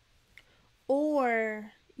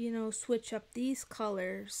 Or, you know, switch up these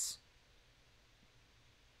colors.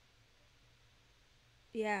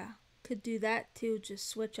 Yeah, could do that too. Just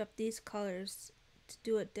switch up these colors to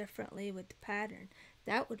do it differently with the pattern.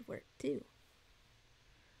 That would work too.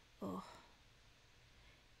 Oh.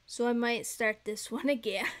 So I might start this one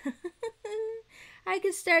again. I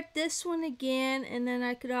could start this one again, and then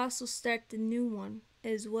I could also start the new one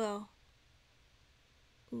as well.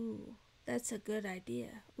 Ooh, that's a good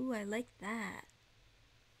idea. Ooh, I like that.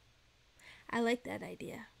 I like that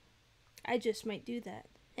idea. I just might do that.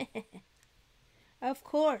 Of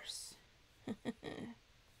course.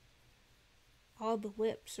 All the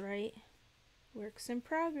whips, right? Works in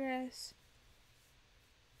progress.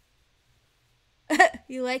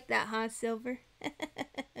 You like that, huh, Silver?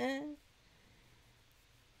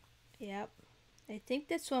 Yep. I think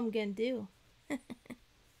that's what I'm gonna do.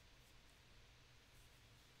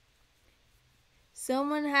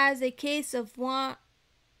 Someone has a case of want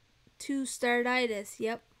to startitis.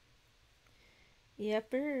 Yep.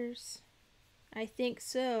 Yepers. I think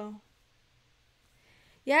so.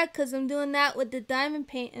 Yeah, 'cause I'm doing that with the diamond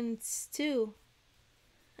paintings too.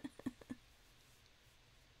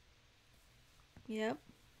 Yep.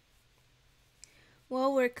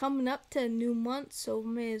 Well, we're coming up to a new month, so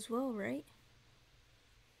may as well, right?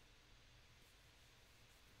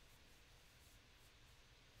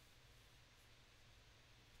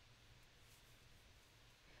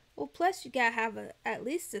 Well, plus you gotta have at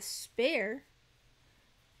least a spare.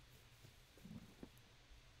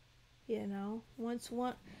 You know, once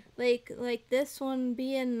one like this one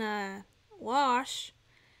being wash,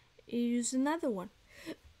 you use another one.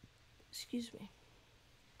 Excuse me.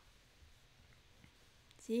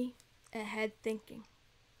 See, ahead thinking,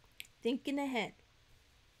 thinking ahead.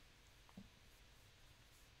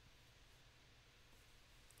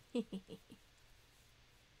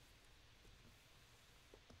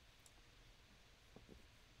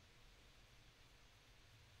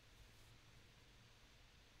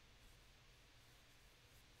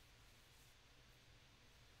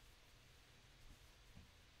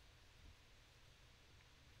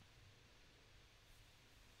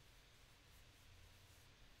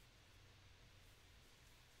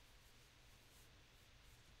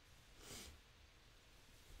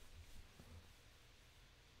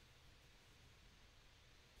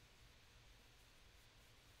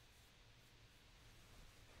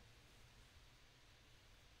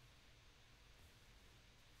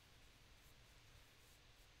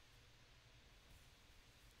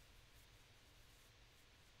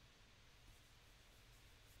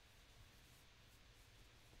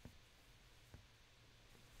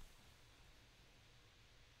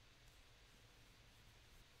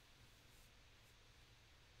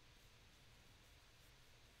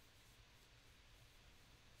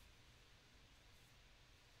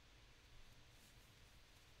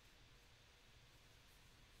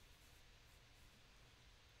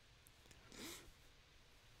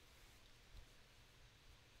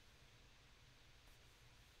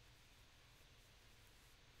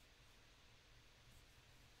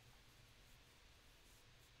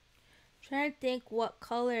 Trying to think what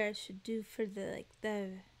color I should do for the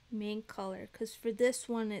main color, because for this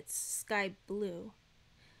one it's sky blue,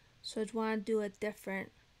 so I'd want to do a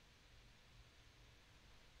different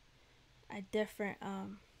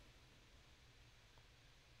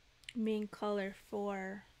main color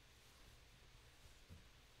for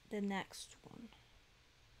the next one.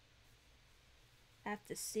 I have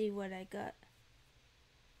to see what I got.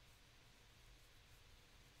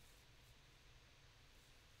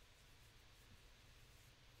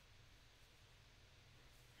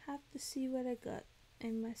 Have to see what I got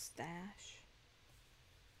in my stash.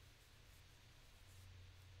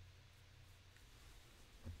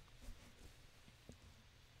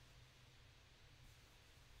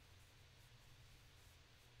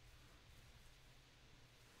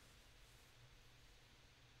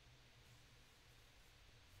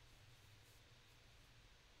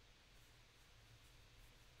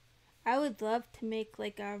 I would love to make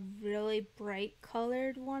like a really bright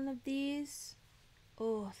colored one of these.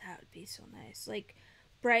 Oh, that would be so nice. Like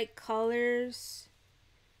bright colors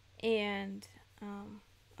and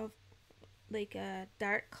of like a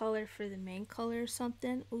dark color for the main color or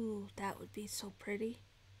something. Ooh, that would be so pretty.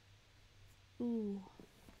 Ooh,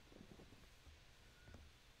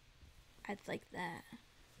 I'd like that.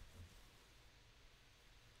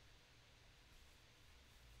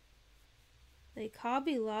 Like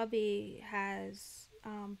Hobby Lobby has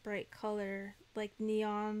bright color like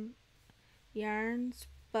neon yarns,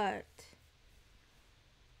 but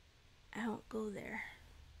I don't go there.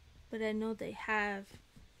 But I know they have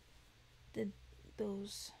the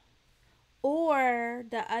those. Or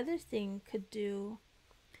the other thing could do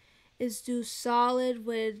is do solid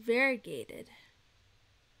with variegated.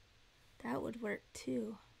 That would work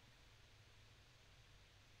too.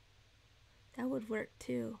 That would work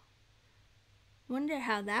too. Wonder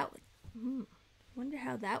how that would. Wonder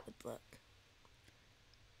how that would look.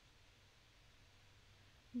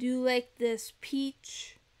 Do like this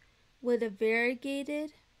peach with a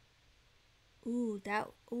variegated. Ooh, that.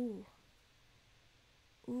 Ooh.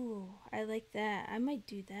 Ooh, I like that. I might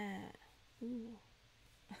do that. Ooh.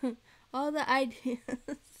 All the ideas.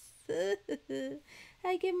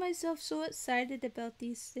 I get myself so excited about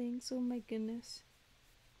these things. Oh my goodness.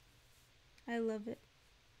 I love it.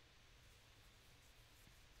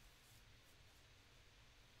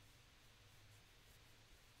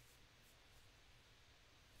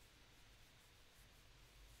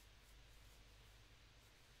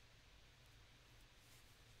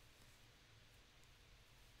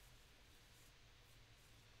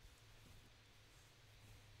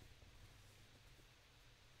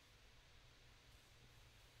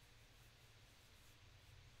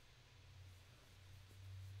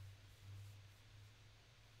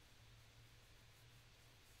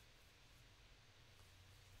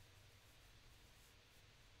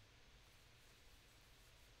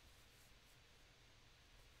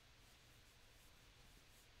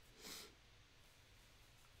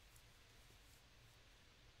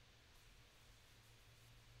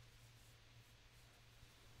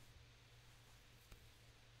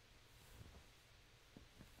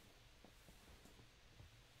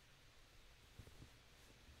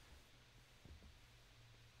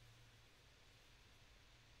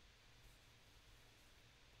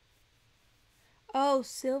 Oh,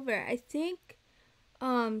 Silver. I think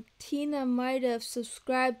Tina might have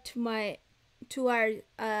subscribed to our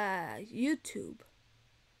YouTube,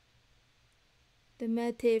 the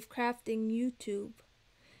Meditative Crafting YouTube,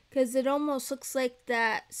 because it almost looks like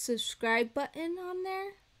that subscribe button on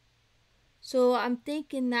there. So I'm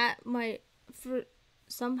thinking that might for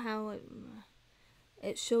somehow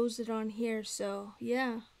it shows it on here. So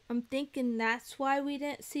yeah, I'm thinking that's why we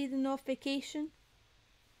didn't see the notification.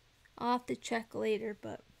 I'll have to check later,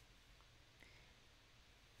 but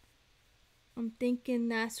I'm thinking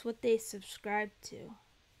that's what they subscribed to.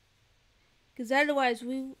 Because otherwise,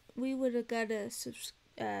 we would have got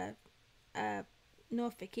a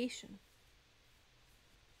notification.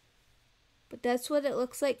 But that's what it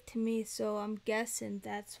looks like to me, so I'm guessing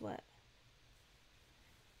that's what.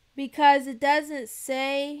 Because it doesn't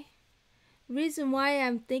say. The reason why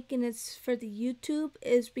I'm thinking it's for the YouTube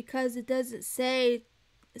is because it doesn't say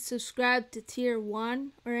subscribe to tier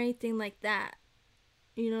 1 or anything like that.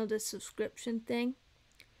 You know, the subscription thing.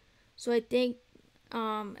 So I think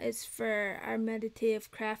it's for our meditative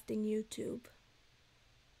crafting YouTube.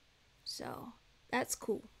 So that's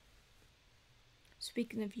cool.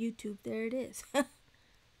 Speaking of YouTube, there it is.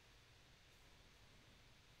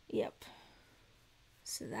 Yep.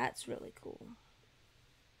 So that's really cool.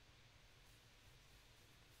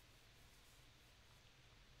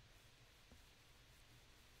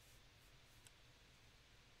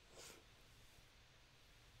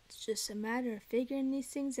 just a matter of figuring these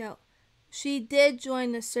things out. She did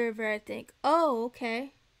join the server, I think. Oh,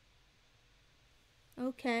 okay.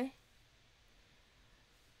 Okay.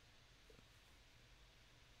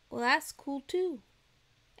 Well, that's cool too.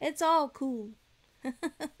 It's all cool.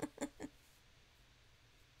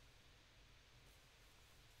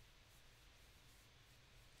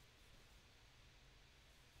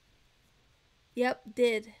 Yep,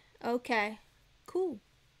 did. Okay. Cool.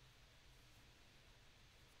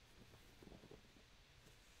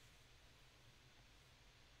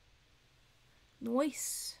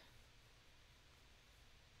 Nice.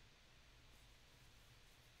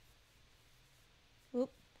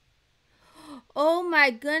 Oop. Oh my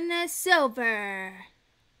goodness, Silver.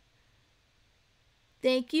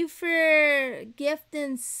 Thank you for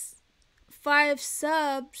gifting 5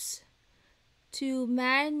 subs to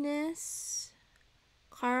Madness,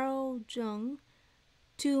 Carl Jung,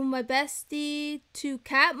 to my bestie, to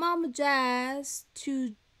Cat Mama Jazz,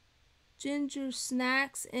 to Ginger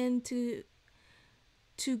Snacks, and to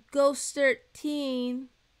Ghost 13,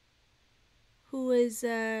 who is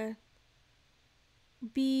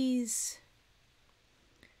B's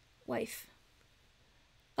wife.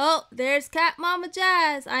 Oh, there's Cat Mama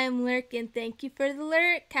Jazz. I am lurking. Thank you for the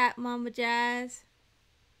lurk, Cat Mama Jazz.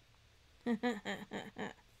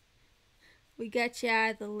 We got you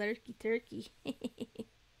out of the lurky turkey.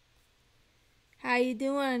 How you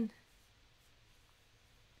doing?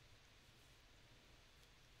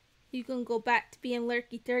 You gonna go back to being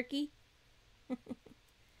lurky turkey?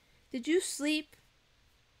 Did you sleep?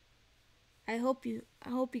 I hope you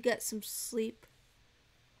got some sleep.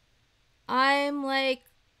 I'm like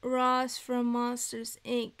Ross from Monsters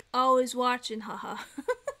Inc. Always watching, haha.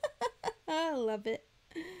 I love it.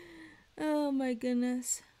 Oh my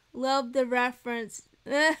goodness. Love the reference.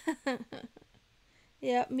 Yeah,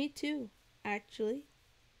 me too, actually.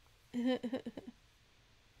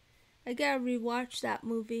 I gotta rewatch that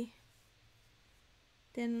movie.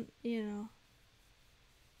 Then, you know.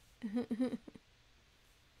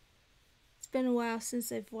 It's been a while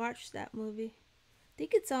since I've watched that movie. I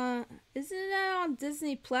think it's on, isn't it on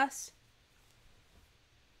Disney Plus?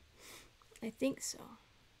 I think so.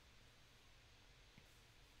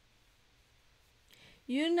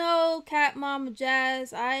 You know, Cat Mama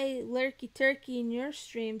Jazz, I lurky turkey in your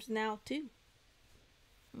streams now too.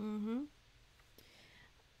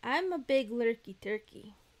 I'm a big lurky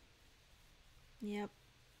turkey. Yep.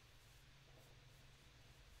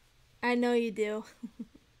 I know you do.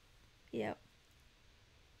 Yep.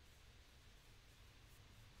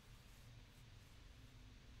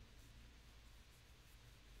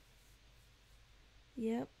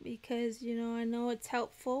 Yep, because, you know, I know it's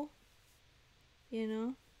helpful. You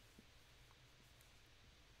know.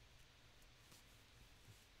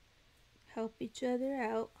 Help each other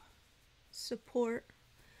out. Support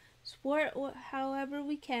however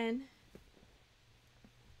we can.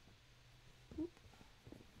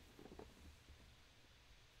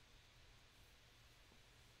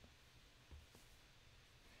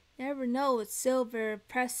 Never know with Silver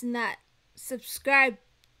pressing that subscribe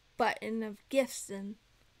button of gifts, and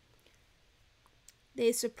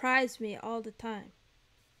they surprise me all the time.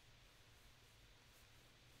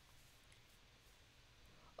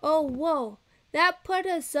 Oh, whoa. That put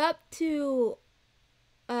us up to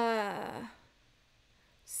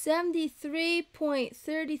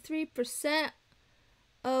 73.33%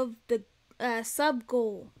 of the sub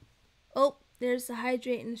goal. Oh, there's the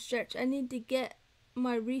hydrate and the stretch. I need to get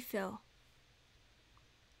my refill.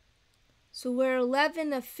 So we're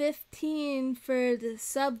 11 of 15 for the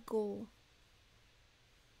sub goal.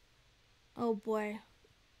 Oh boy.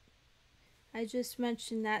 I just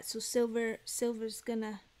mentioned that, so Silver's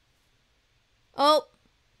gonna... Oh!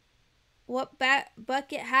 What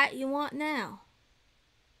bucket hat you want now?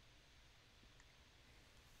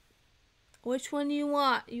 Which one do you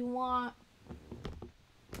want? You want...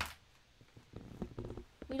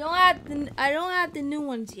 I don't have the new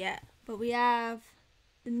ones yet, but we have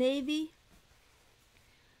the navy.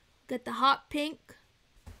 Got the hot pink.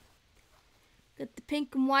 Got the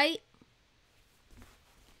pink and white.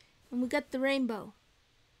 And we got the rainbow.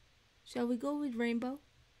 Shall we go with rainbow?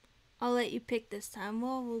 I'll let you pick this time.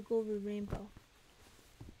 Well, we'll go with rainbow.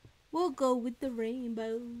 We'll go with the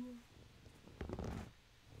rainbow.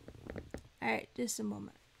 Alright, just a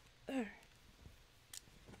moment.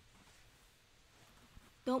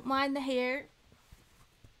 Don't mind the hair.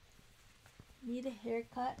 Need a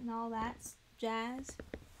haircut and all that jazz.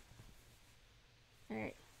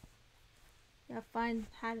 Alright. Gotta find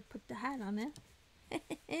how to put the hat on it.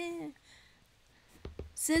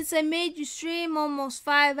 Since I made you stream almost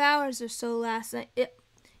 5 hours or so last night,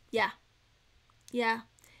 Yeah, yeah.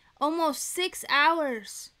 Almost 6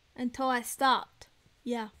 hours until I stopped.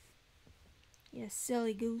 Yeah. Yeah,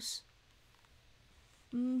 silly goose.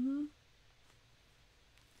 Mm-hmm.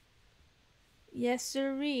 Yes,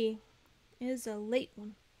 sirree. It is a late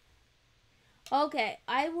one. Okay,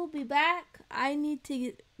 I will be back. I need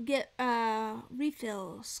to get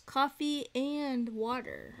refills, coffee and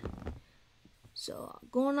water. So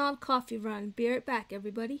going on coffee run. Be right back,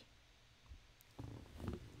 everybody.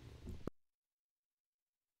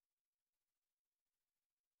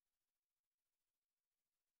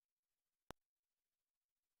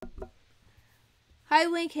 Hi,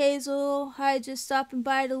 Wink Hazel. Hi, just stopping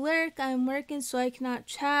by to lurk. I'm working, so I cannot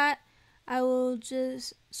chat. I will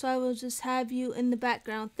just have you in the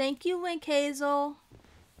background. Thank you, Wink Hazel.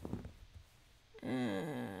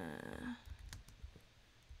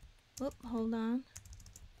 Hold on.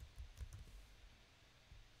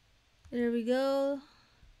 There we go.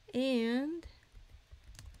 And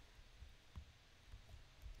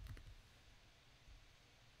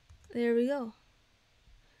there we go.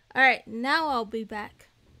 All right, now I'll be back.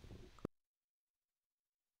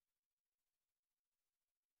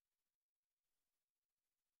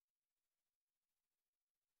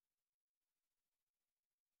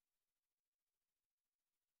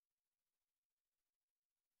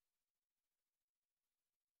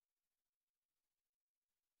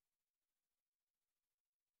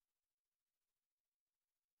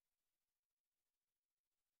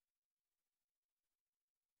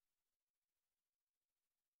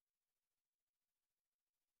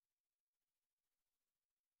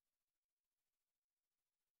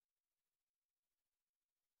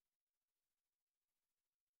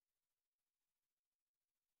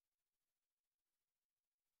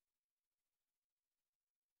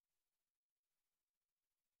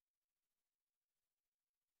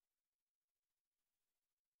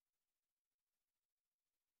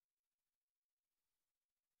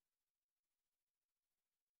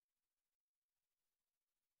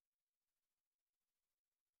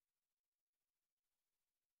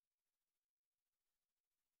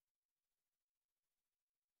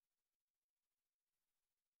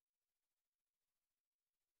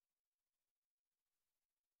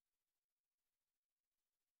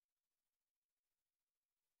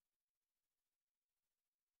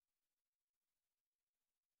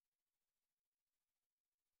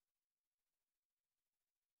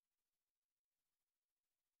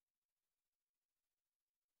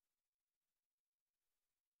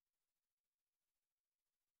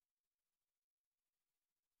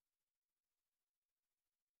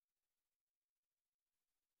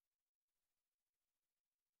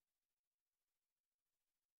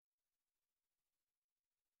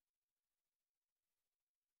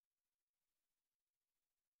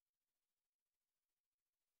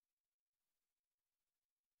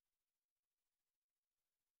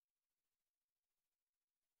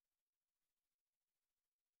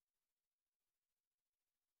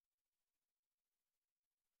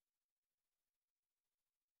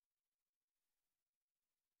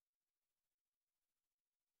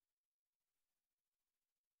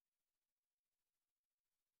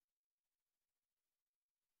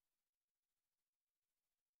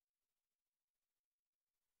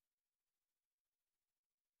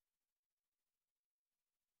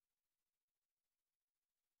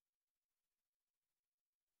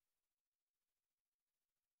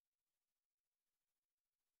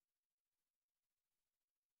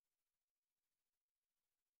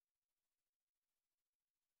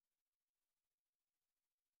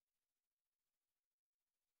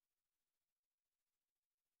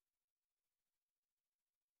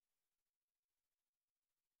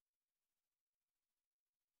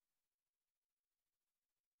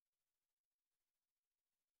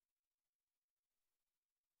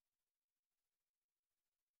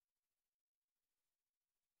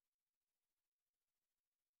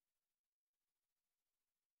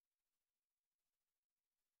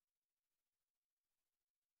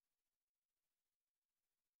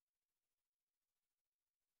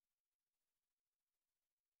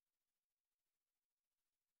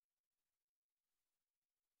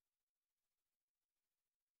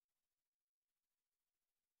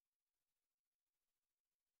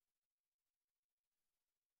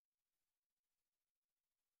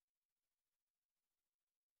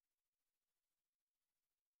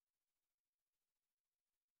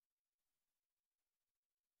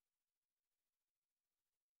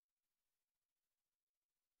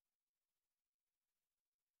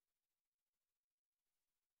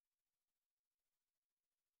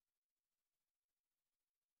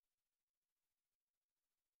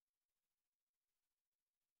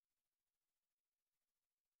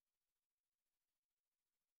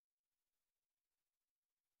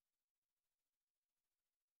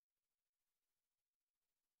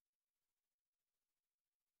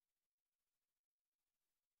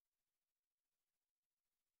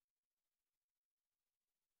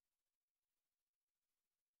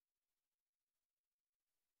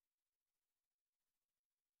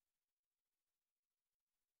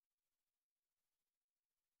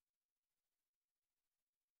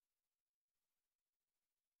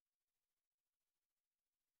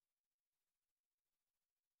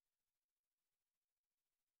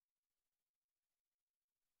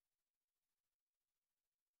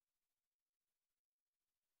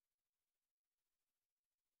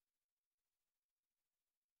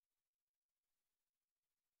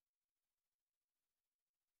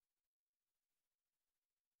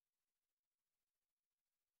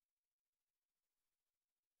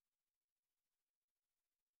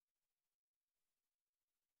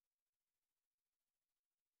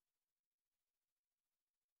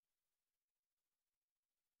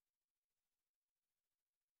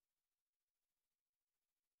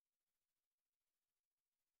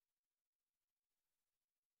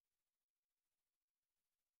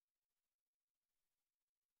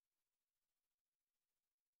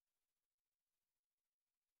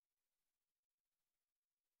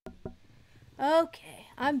 Okay,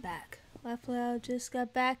 I'm back. Laugh Loud just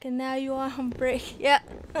got back and now you are on break. Yeah.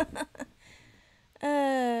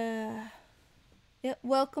 Yep,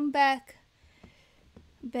 welcome back,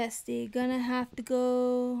 bestie. Gonna have to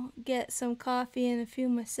go get some coffee and a few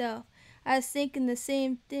myself. I was thinking the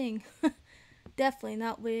same thing. Definitely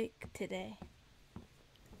not awake today.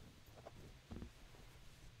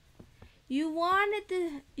 You wanted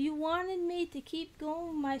me to keep going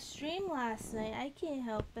with my stream last night. I can't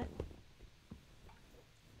help it.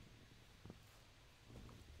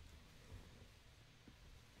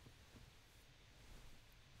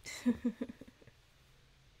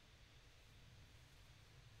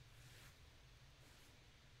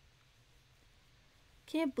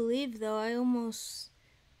 Can't believe though I almost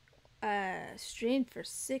streamed for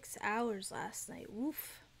 6 hours last night.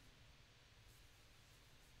 Woof.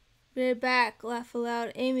 We're back. Laugh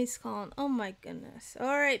aloud. Amy's calling. Oh my goodness.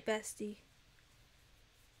 Alright, bestie.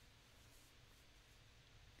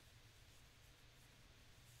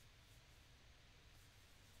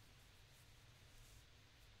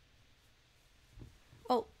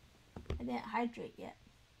 Oh, I didn't hydrate yet.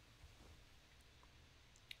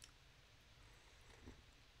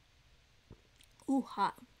 Ooh,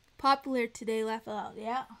 hot. Popular today, laugh aloud.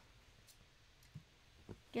 Yeah.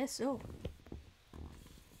 Guess so.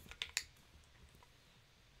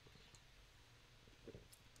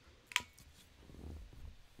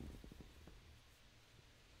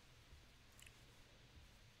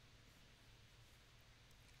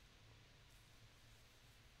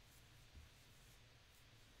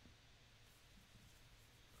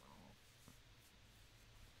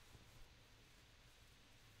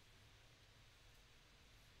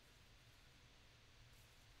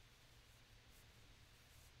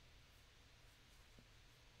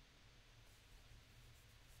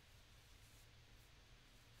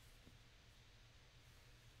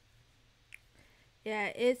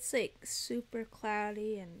 Yeah, it's like super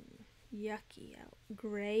cloudy and yucky out.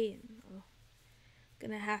 Gray and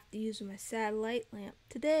gonna have to use my satellite lamp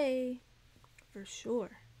today for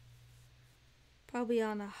sure. Probably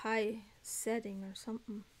on a high setting or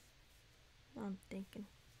something. I'm thinking.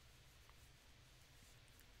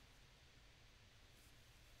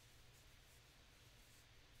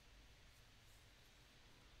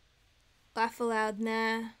 Laugh aloud,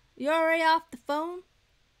 nah. You already off the phone?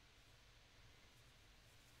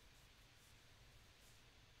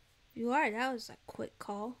 You are. That was a quick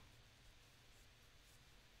call.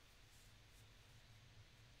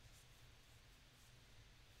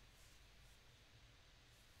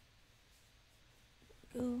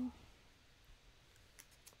 Go.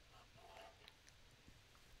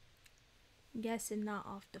 Guessing not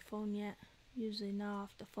off the phone yet. Usually not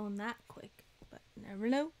off the phone that quick, but never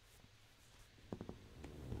know.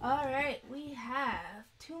 Alright, we have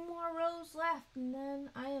 2 more rows left and then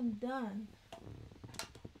I am done.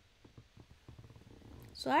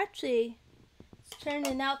 So actually, it's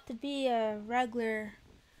turning out to be a regular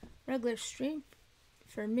stream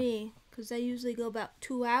for me because I usually go about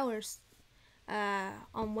 2 hours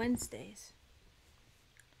on Wednesdays.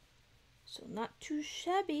 So not too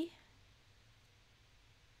shabby.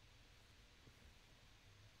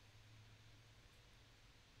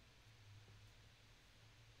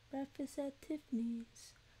 Breakfast at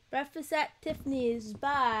Tiffany's. Breakfast at Tiffany's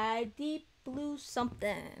by Deep Blue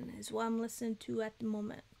Something is what I'm listening to at the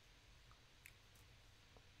moment.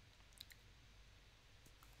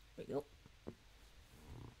 There we go. I'm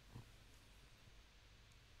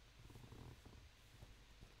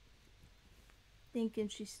thinking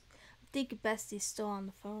Bestie's still on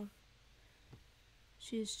the phone.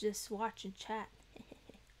 She's just watching chat.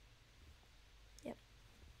 Yep.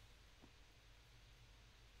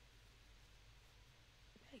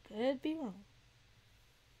 I could be wrong.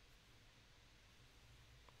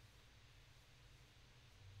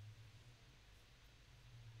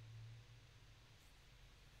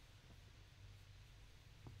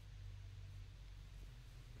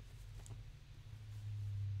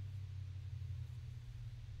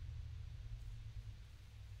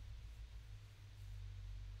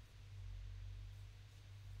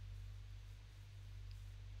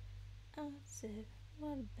 I said,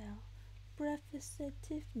 what about breakfast at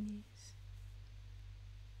Tiffany's?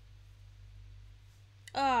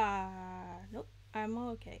 Nope. I'm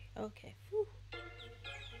okay. Okay. Whew.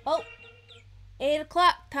 Oh, 8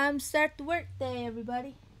 o'clock. Time to start the work day,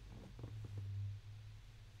 everybody.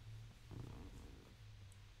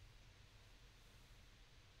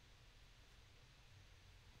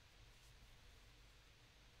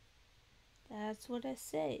 That's what I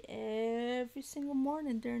say every single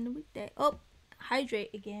morning during the weekday. Oh,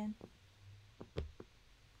 hydrate again.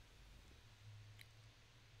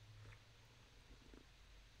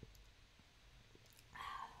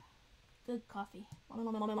 good coffee.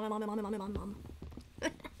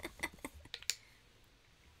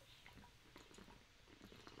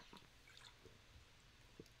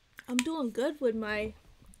 I'm doing good with my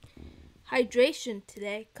hydration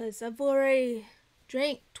today because I've already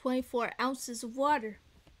drank 24 ounces of water.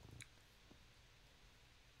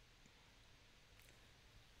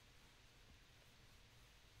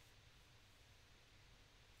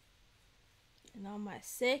 And on my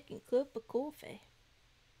second cup of coffee.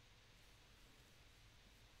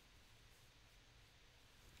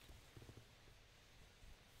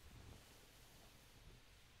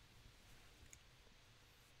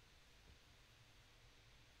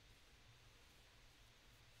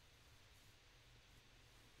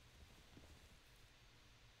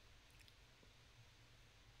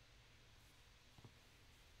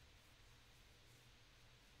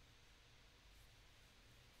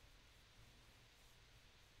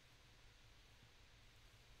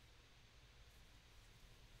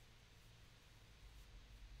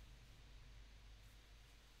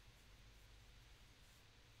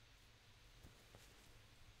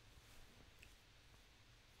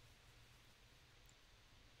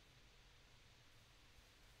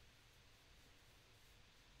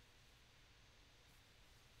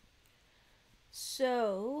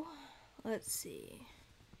 So, let's see.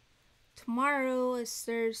 Tomorrow is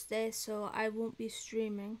Thursday, so I won't be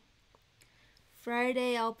streaming.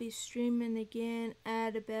 Friday, I'll be streaming again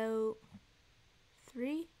at about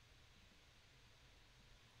 3.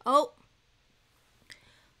 Oh!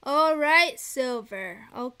 Alright, Silver.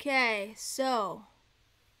 Okay, so.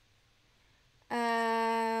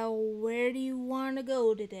 Where do you want to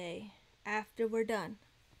go today after we're done?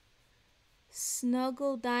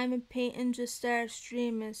 Snuggle Diamond Painting just started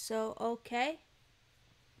streaming, so okay.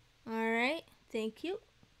 Alright, thank you.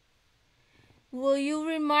 Will you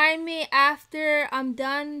remind me after I'm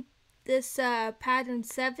done this pattern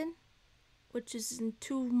 7, which is in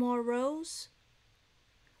 2 more rows?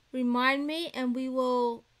 Remind me and we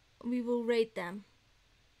will rate them.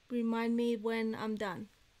 Remind me when I'm done.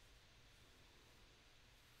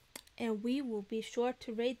 And we will be sure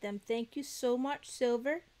to rate them. Thank you so much,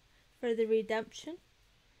 Silver, for the redemption.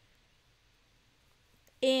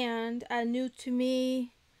 And a new to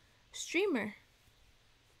me streamer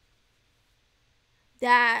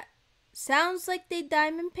that sounds like they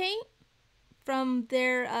diamond paint from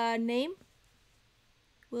their name.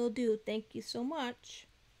 Will do. Thank you so much.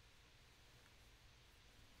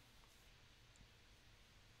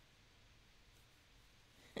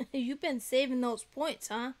 You've been saving those points,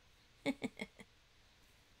 huh?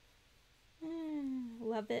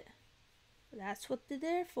 Love it. That's what they're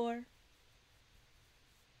there for.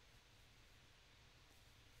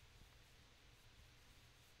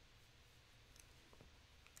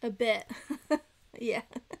 A bit. Yeah.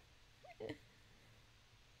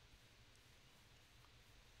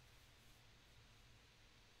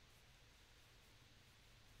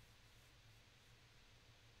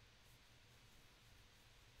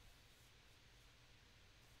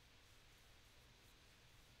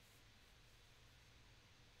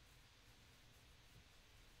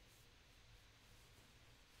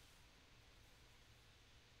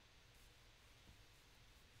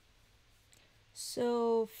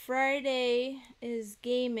 So Friday is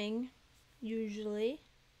gaming, usually.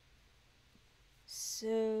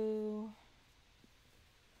 So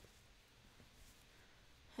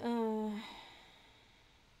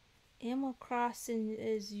Animal Crossing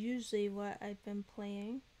is usually what I've been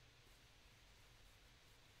playing.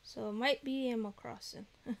 So it might be Animal Crossing.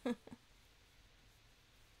 Because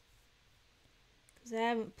I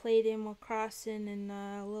haven't played Animal Crossing in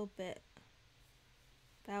a little bit.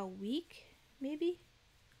 About a week, maybe?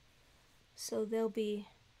 So there'll be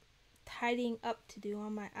tidying up to do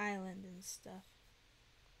on my island and stuff.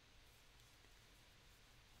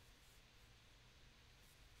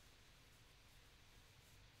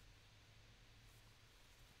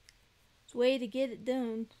 It's a way to get it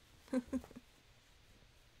done.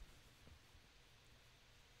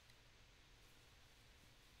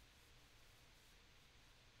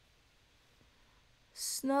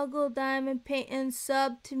 Snuggle Diamond Painting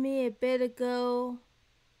subbed to me a bit ago.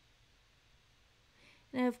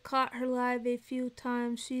 And I've caught her live a few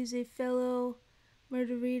times. She's a fellow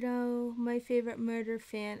Murderito, my favorite murder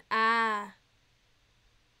fan. Ah.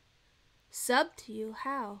 Sub to you?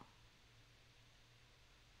 How?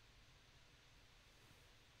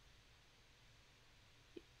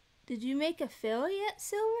 Did you make a fill yet,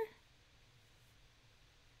 Silver?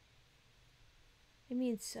 I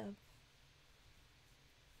mean sub.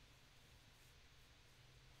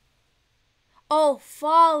 Oh,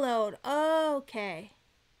 followed. Okay.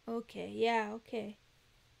 Okay, yeah, okay.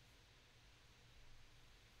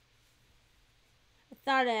 I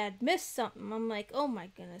thought I had missed something. I'm like, oh my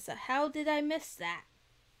goodness, how did I miss that?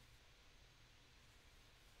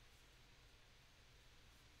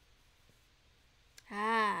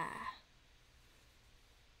 Ah.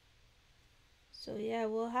 So yeah,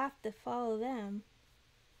 we'll have to follow them.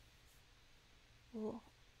 Well,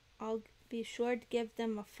 I'll be sure to give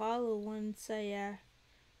them a follow once I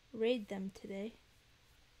raid them today.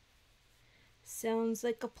 Sounds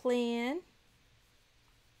like a plan.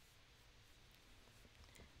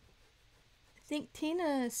 I think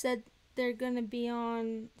Tina said they're gonna be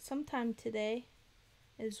on sometime today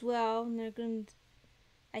as well, and they're gonna,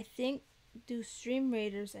 I think, do stream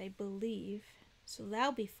raiders, I believe. So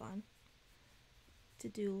that'll be fun to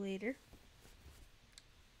do later.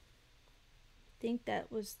 I think that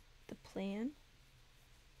was the plan.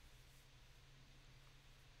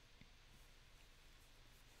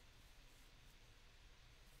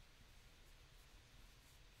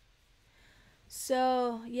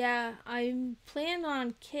 So yeah, I'm planning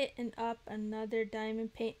on kitting up another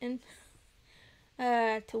diamond painting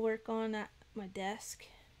to work on at my desk.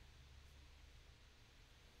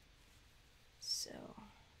 So I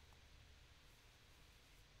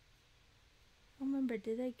don't remember,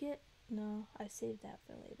 did I get? No, I saved that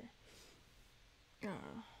for later.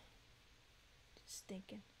 Oh, just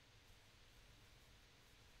thinking.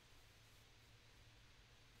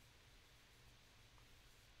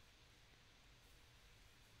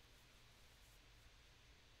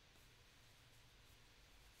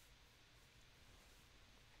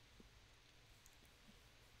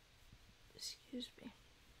 Excuse me.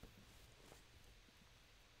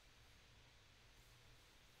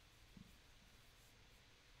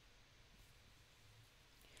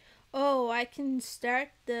 Oh, I can start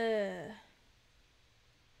the.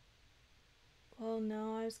 Oh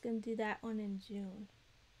no, I was gonna do that one in June.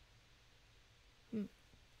 Hmm.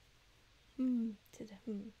 Hmm.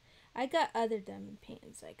 I got other diamond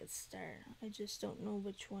paintings I could start. I just don't know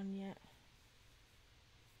which one yet.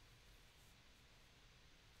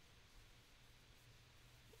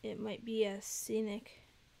 It might be a scenic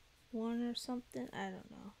one or something. I don't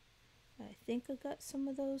know. I think I got some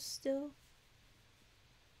of those still.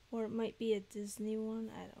 Or it might be a Disney one.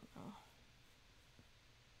 I don't know.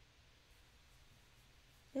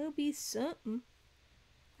 It'll be something.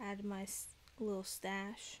 Add my little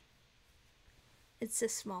stash. It's a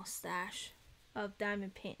small stash of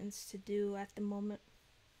diamond paintings to do at the moment.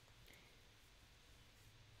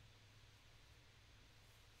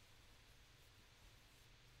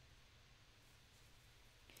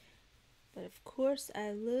 But of course,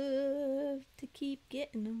 I love to keep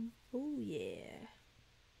getting them. Oh, yeah.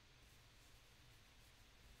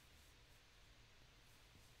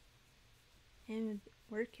 And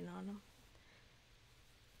working on them.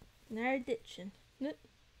 Not ditching. Nope.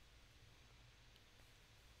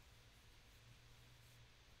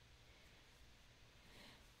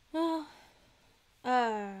 Well,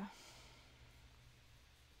 uh,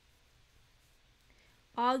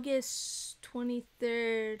 August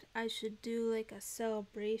 23rd, I should do like a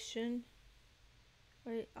celebration.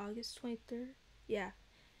 Right, August 23rd? Yeah.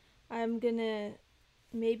 I'm gonna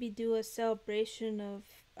maybe do a celebration of,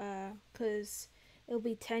 because it'll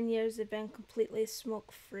be 10 years of being completely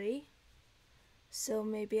smoke free. So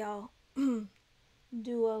maybe I'll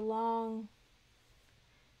do a long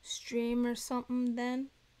stream or something then.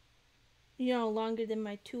 You know, longer than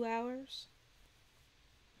my 2 hours.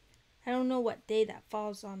 I don't know what day that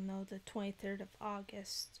falls on though, the 23rd of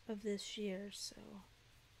August of this year, so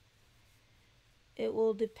it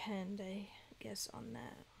will depend, I guess, on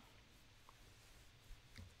that.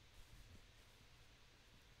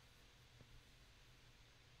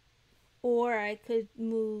 Or I could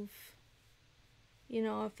move, you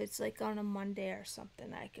know, if it's like on a Monday or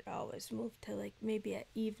something, I could always move to like maybe an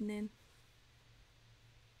evening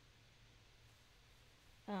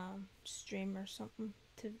stream or something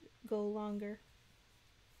to go longer.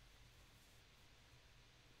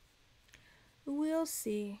 We'll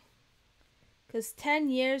see. Because 10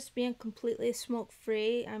 years being completely smoke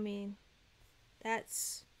free, I mean,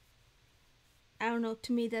 that's, I don't know,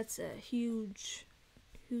 to me, that's a huge,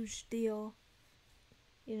 huge deal.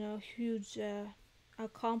 You know, huge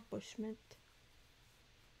accomplishment.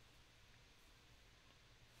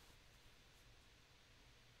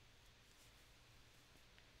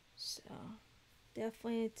 So,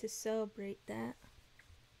 definitely need to celebrate that.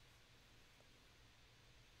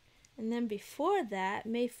 And then before that,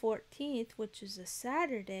 May 14th, which is a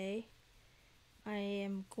Saturday, I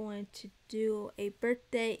am going to do a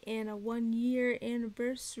birthday and a 1 year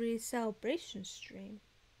anniversary celebration stream.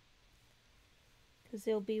 because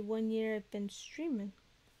it'll be 1 year I've been streaming.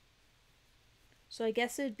 So I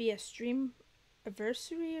guess it'd be a stream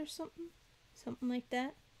anniversary or something like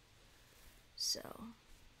that. So,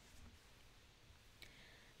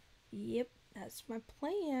 yep, that's my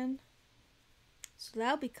plan. So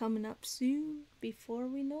that'll be coming up soon. Before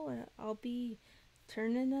we know it, I'll be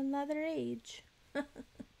turning another age.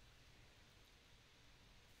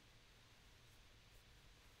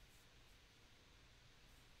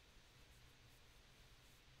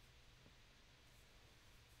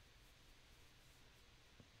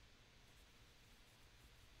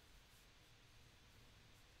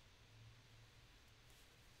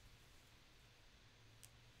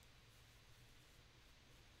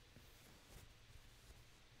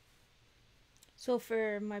 So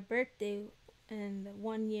for my birthday and the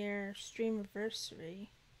 1 year stream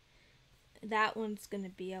anniversary, that one's gonna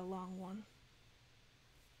be a long one.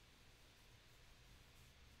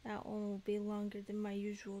 That one will be longer than my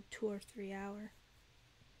usual 2 or 3 hour.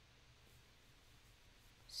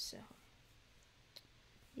 So,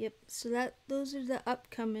 yep. So those are the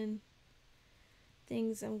upcoming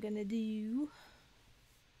things I'm gonna do.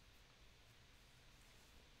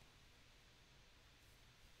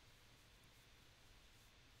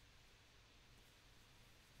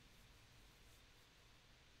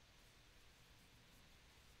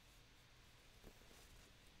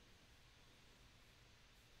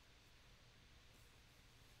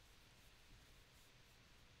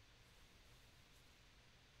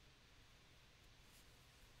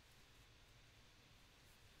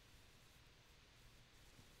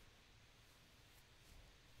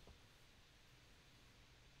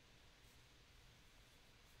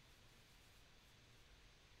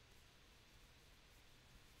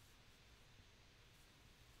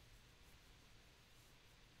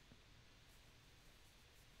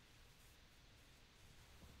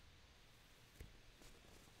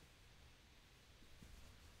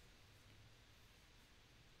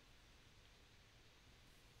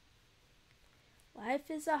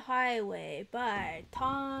 Life is a Highway by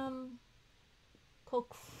Tom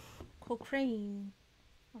Cochrane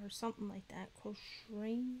or something like that.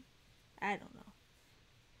 Cochrane? I don't know.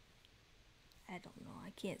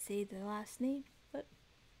 I can't say the last name, but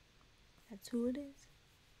that's who it is.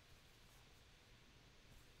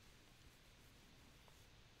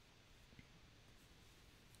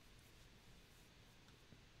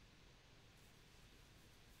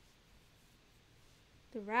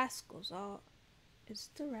 The Rascals all is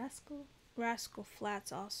the Rascal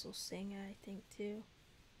Flats also sing it, I think too.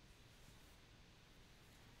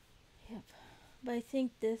 Yep. But I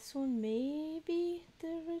think this one may be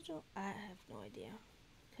the original. I have no idea.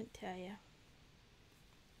 Couldn't tell you.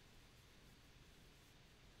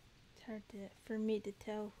 It's hard for me to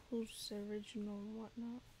tell who's the original and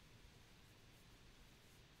whatnot.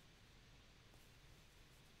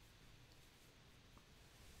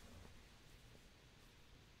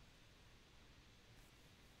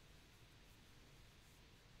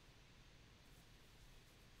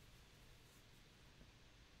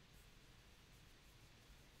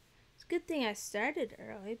 It's a good thing I started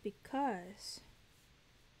early because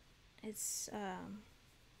it's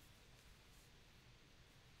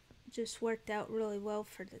just worked out really well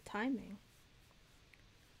for the timing.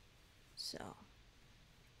 So,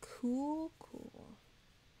 cool.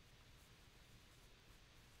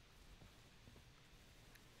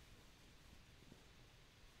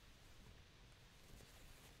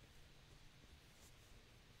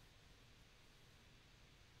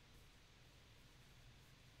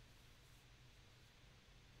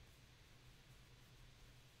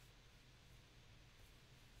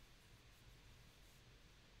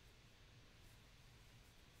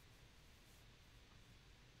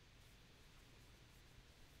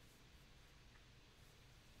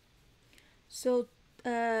 So,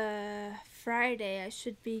 Friday I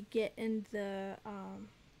should be getting the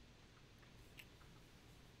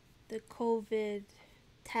COVID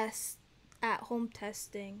test at home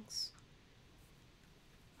testings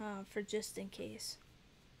for just in case.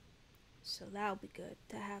 So that'll be good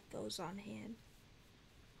to have those on hand.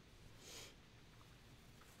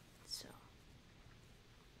 So.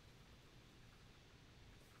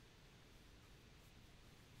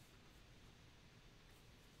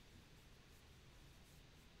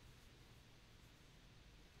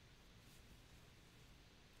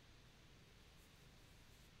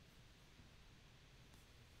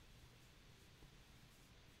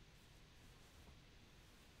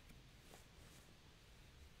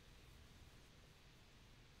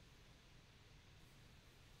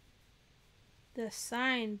 The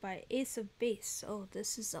Sign by Ace of Base. Oh,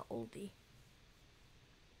 this is a oldie.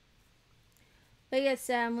 Like I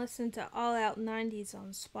said, I'm listening to All Out 90s on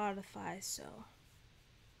Spotify, so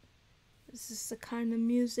this is the kind of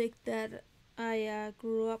music that I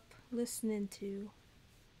grew up listening to.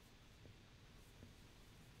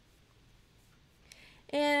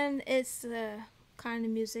 And it's the kind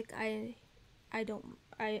of music I don't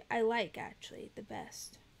I like actually the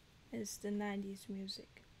best is the 90s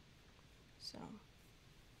music. So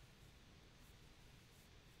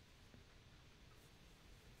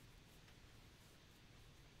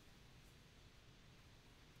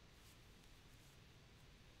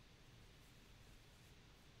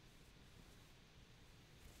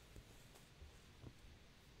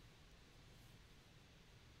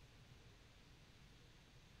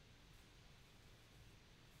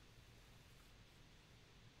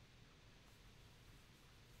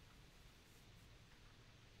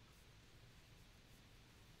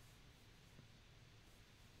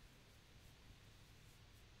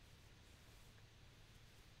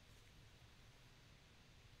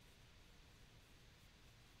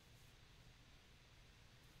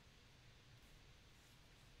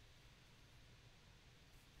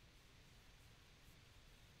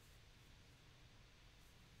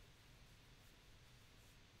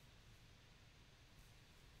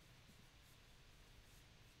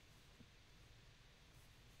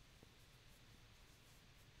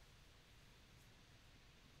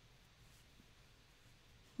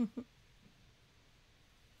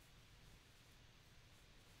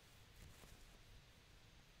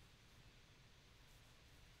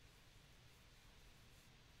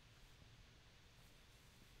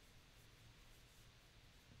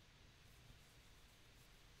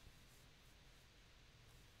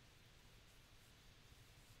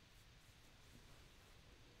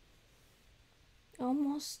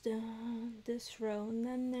almost done this row, and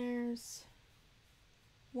then there's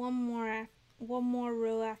one more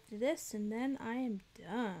row after this, and then I am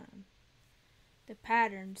done. The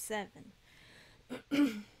pattern 7.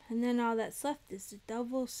 And then all that's left is the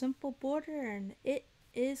double simple border, and it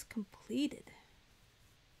is completed.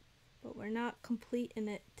 But we're not completing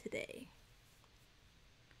it today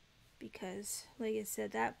because, like I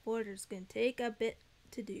said, that border is going to take a bit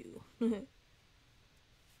to do.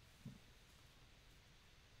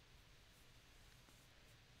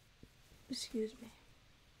 Excuse me.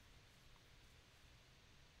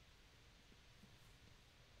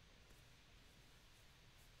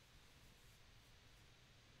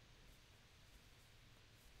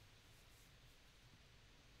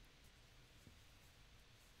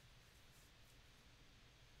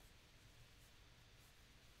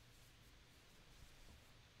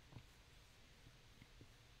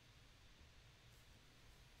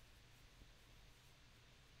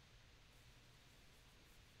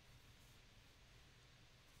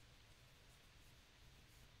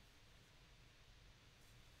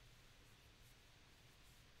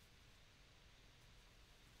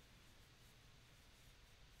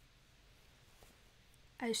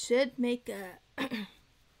 I should make a,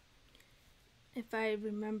 if I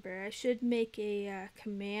remember, I should make a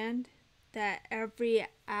command that every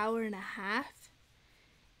hour and a half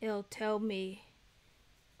it'll tell me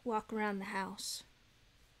walk around the house.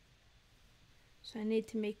 So I need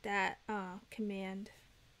to make that command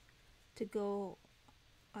to go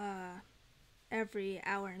every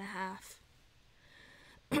hour and a half.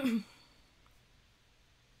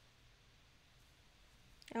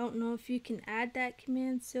 I don't know if you can add that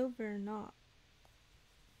command, Silver, or not.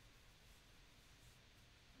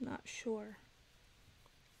 Not sure.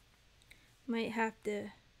 Might have to.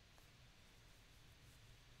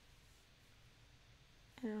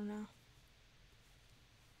 I don't know.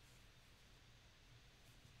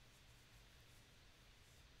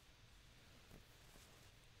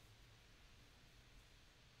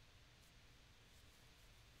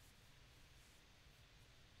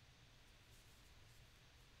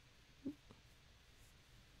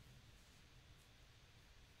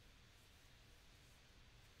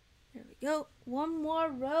 There we go. One more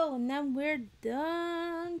row and then we're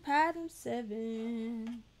done. Pattern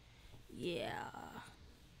 7. Yeah.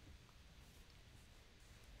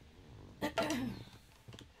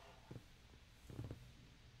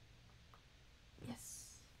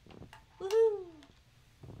 Yes. Woohoo.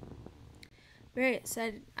 Very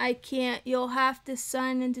excited. I can't. You'll have to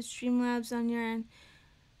sign into Streamlabs on your end.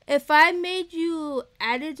 If I made you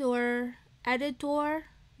editor,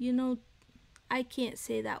 you know, I can't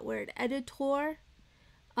say that word. Editor.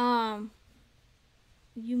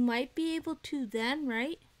 You might be able to then,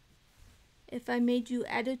 right? If I made you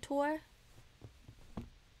editor.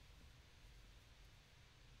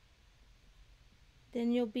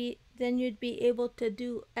 then you'd be able to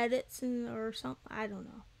do edits and or something. I don't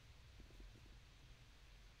know.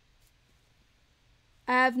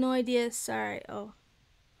 I have no idea. Sorry. Oh,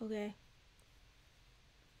 okay.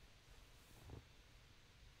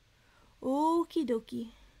 Okie dokie.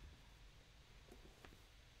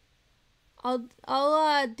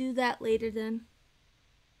 I'll do that later then.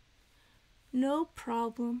 No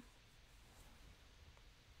problem.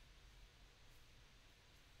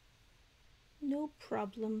 No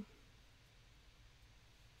problem.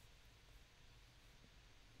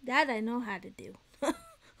 That I know how to do.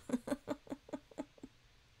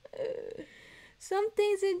 Some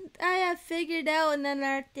things I have figured out, and then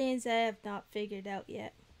there are things I have not figured out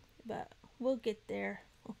yet. But we'll get there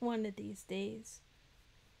one of these days.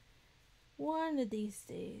 One of these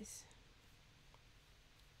days.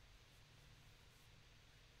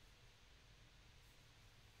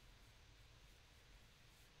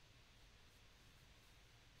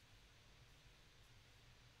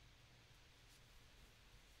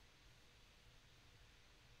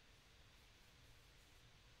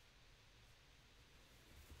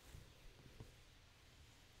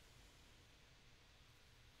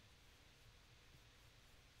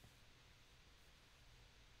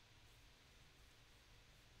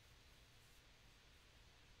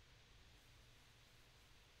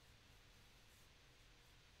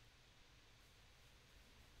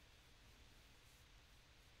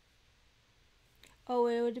 Oh,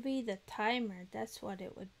 it would be the timer. That's what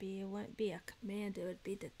it would be. It wouldn't be a command. It would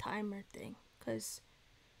be the timer thing. Because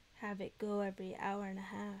have it go every hour and a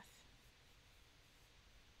half.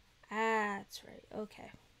 Ah, that's right. Okay.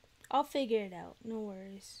 I'll figure it out. No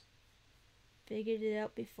worries. Figured it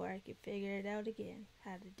out before I could figure it out again.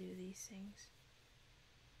 How to do these things.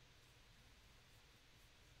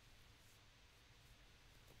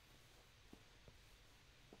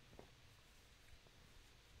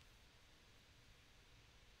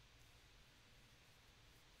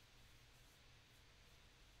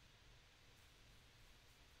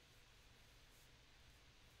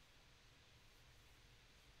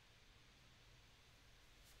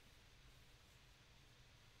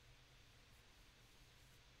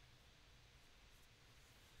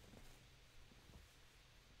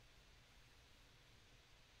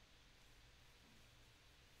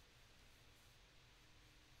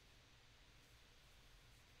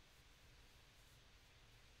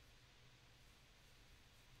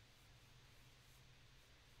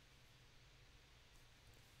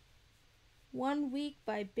 One Week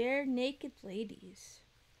by Bare Naked Ladies.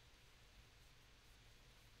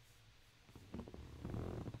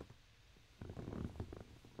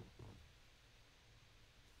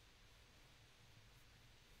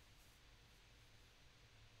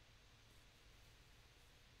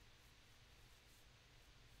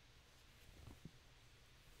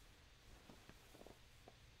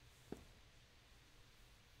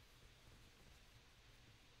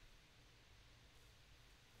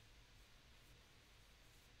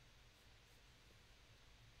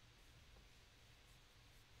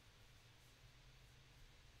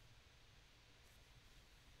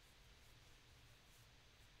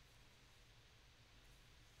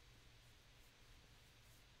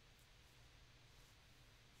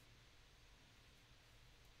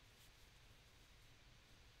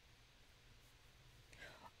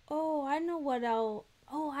 Oh, I know what I'll.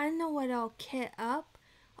 Oh, I know what I'll kit up.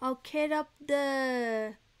 I'll kit up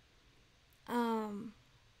the um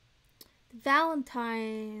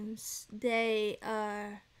Valentine's Day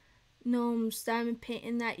gnomes diamond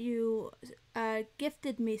painting that you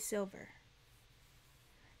gifted me, Silver.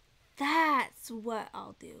 That's what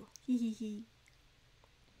I'll do.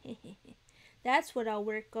 That's what I'll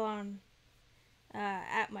work on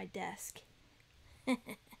at my desk.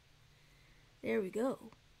 There we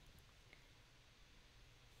go.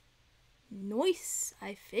 Nice.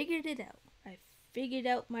 I figured it out. I figured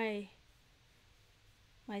out my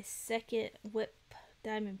second whip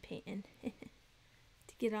diamond painting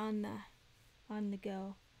to get on the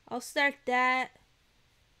go. I'll start that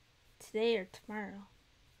today or tomorrow.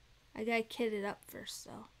 I gotta kit it up first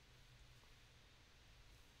though.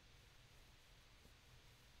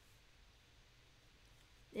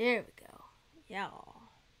 There we go. Yeah.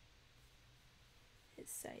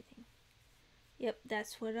 Exciting. Yep,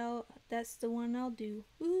 that's the one I'll do.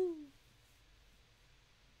 Woo!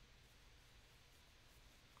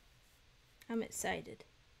 I'm excited.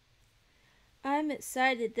 I'm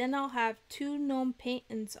excited. Then I'll have 2 gnome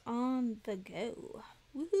paintings on the go.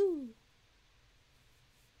 Woohoo!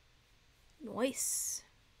 Nice.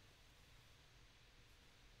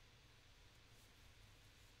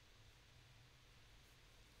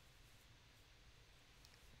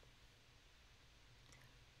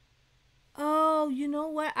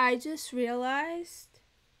 what? I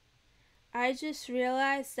just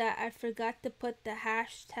realized that I forgot to put the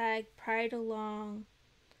hashtag Pride Along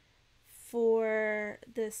for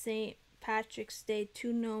the St. Patrick's Day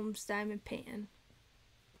 2 Gnomes Diamond Painting,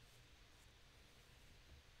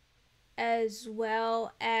 as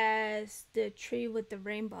well as the tree with the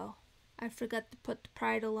rainbow. I forgot to put the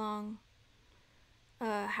Pride Along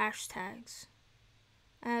hashtags.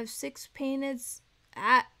 I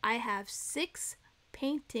have 6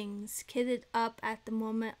 paintings kitted up at the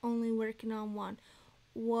moment, only working on one.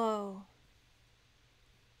 Whoa.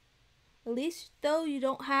 At least though you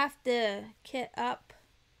don't have to kit up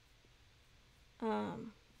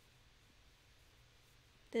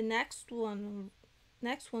the next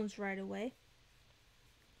one's right away.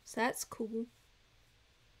 So that's cool.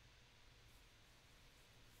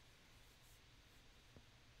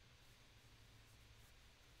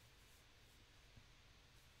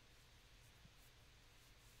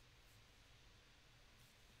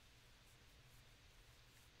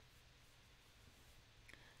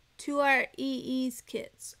 Two are EE's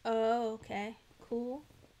kits. Oh, okay. Cool.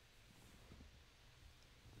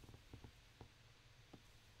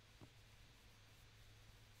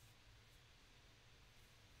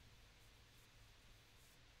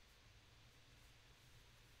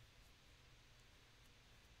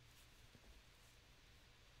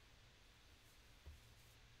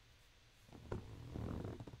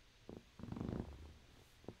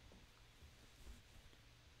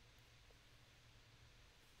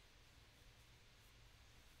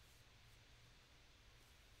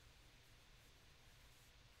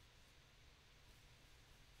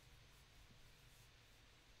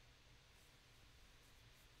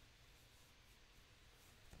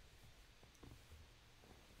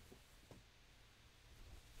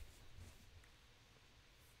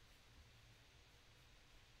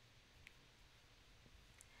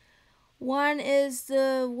 One is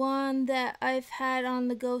the one that I've had on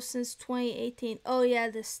the go since 2018. Oh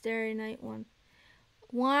yeah, the Starry Night one.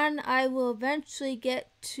 One I will eventually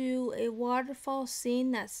get to a waterfall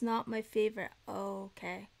scene that's not my favorite. Oh,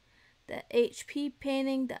 okay. The HP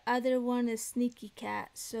painting, the other one is Sneaky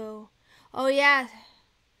Cat. So, oh yeah,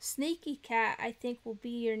 Sneaky Cat I think will be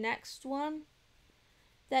your next one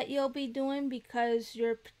that you'll be doing because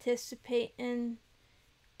you're participating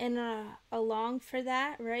in along for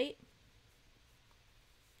that, right?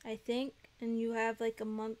 I think, and you have like a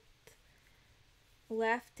month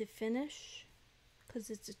left to finish because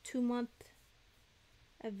it's a 2-month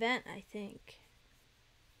event, I think,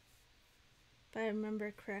 if I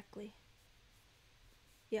remember correctly.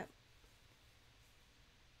 Yep.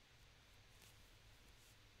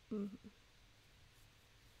 Mm-hmm.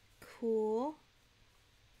 Cool.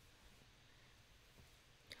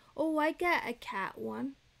 Oh, I got a cat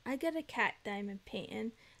one. I got a cat diamond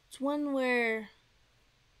painting. It's one where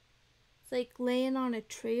it's like laying on a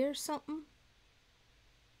tree or something.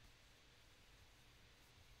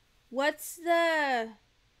 What's the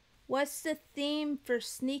theme for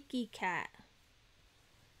Sneaky Cat?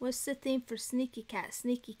 What's the theme for Sneaky Cat?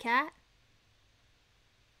 Sneaky Cat?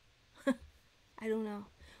 I don't know.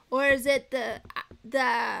 Or is it the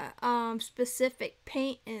specific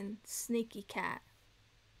painting Sneaky Cat?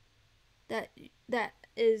 That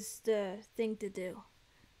is the thing to do.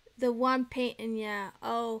 The one painting, yeah.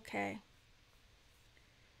 Oh, okay.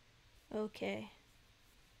 Okay.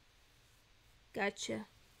 Gotcha.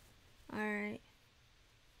 Alright.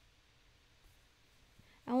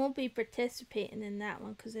 I won't be participating in that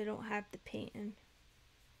one because I don't have the painting.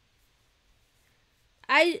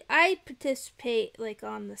 I participate like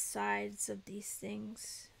on the sides of these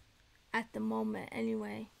things at the moment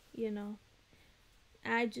anyway, you know.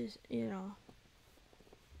 I just,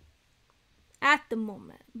 at the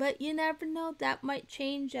moment. But you never know, that might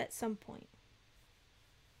change at some point.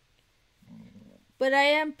 But I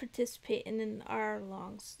am participating in our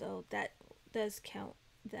longs though. That does count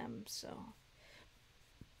them, so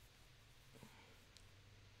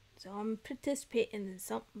I'm participating in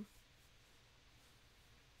something.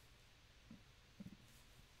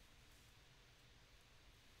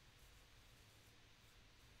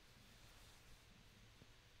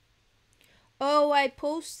 Oh, I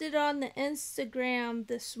posted on the Instagram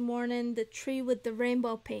this morning the tree with the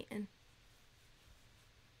rainbow painting.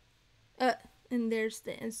 And there's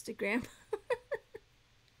the Instagram.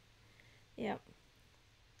 Yep.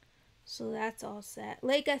 So that's all set.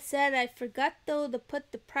 Like I said, I forgot though to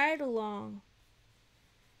put the Pride Along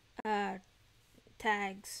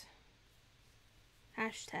tags,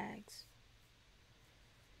 hashtags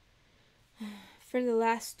for the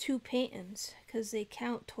last 2 paintings because they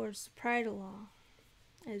count towards the Pride Along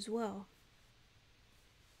as well.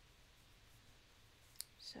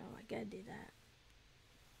 So I gotta do that.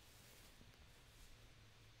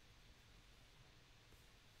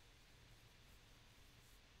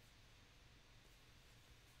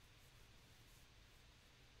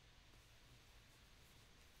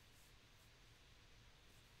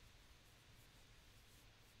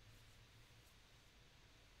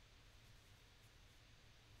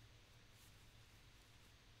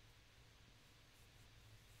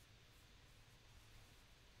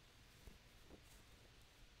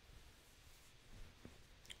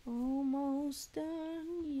 Almost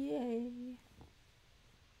done, yay.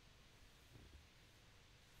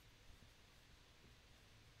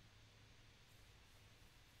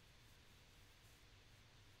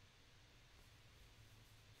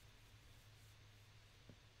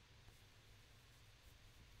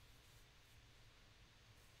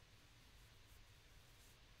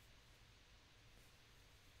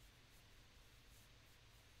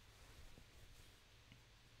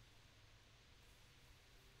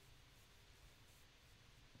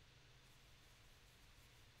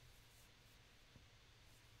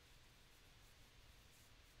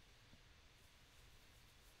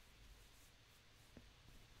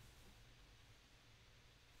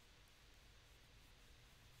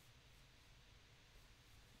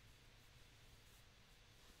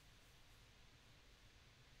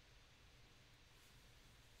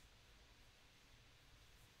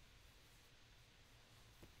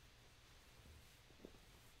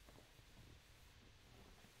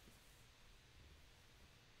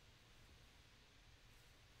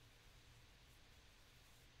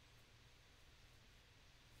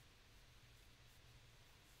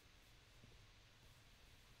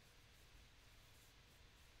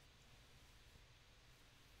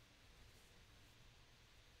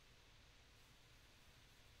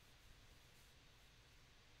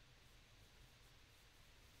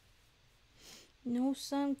 No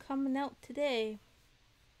sun coming out today.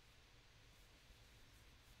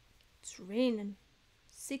 It's raining.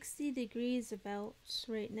 60 degrees about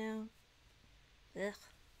right now. Ugh.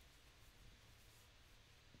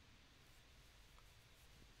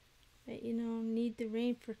 But you know, need the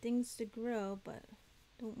rain for things to grow, but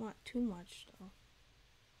don't want too much though.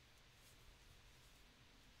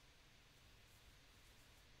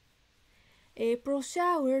 April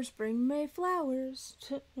showers bring May flowers.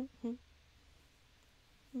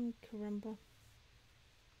 Caramba.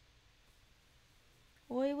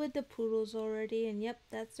 Oi with the poodles already, and yep,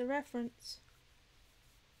 that's a reference.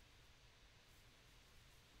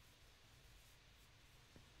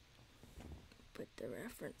 Put the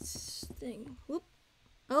reference thing. Whoop.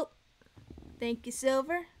 Oh, thank you,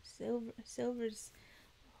 Silver. Silver's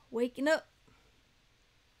waking up.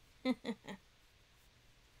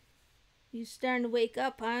 You starting to wake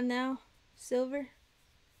up, huh, now, Silver?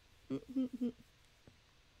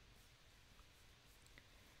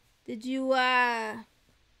 Did you,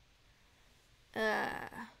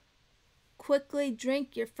 quickly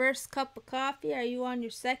drink your first cup of coffee? Are you on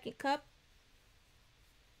your second cup?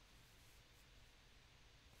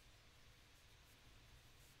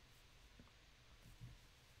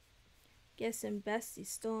 Guessing Bestie's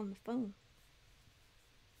still on the phone.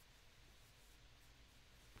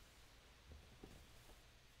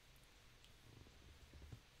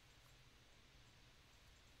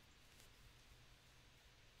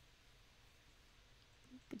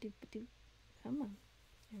 Come on.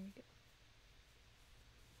 There we go.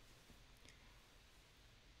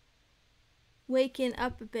 Waking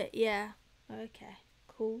up a bit, yeah. Okay,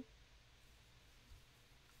 cool.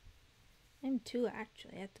 I'm two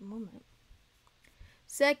actually at the moment.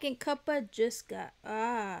 Second cup I just got.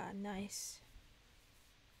 Ah, nice.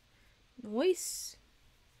 Nice.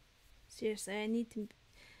 Seriously, I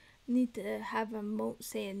need to have a moat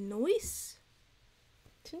saying noise.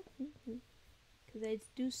 Because I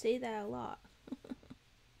do say that a lot.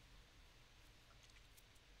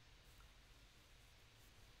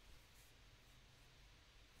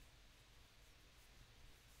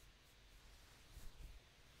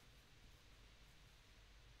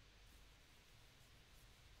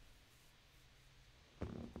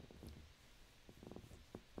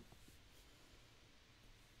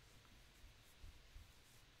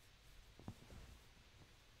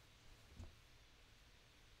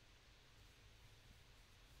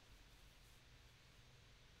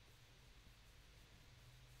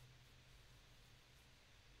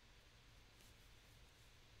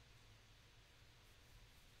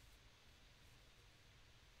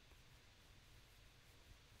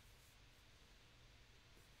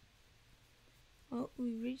 Oh,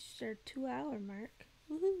 we reached our 2-hour mark.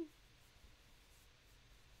 Woohoo!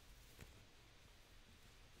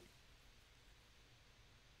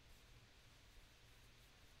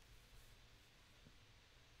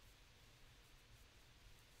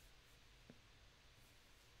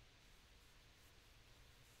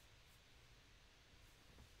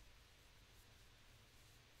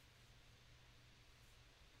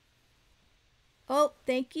 Oh,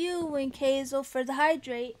 thank you, Wink Hazel, for the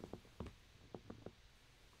hydrate.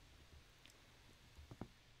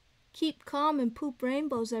 Keep calm and poop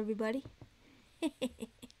rainbows, everybody.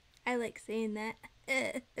 I like saying that.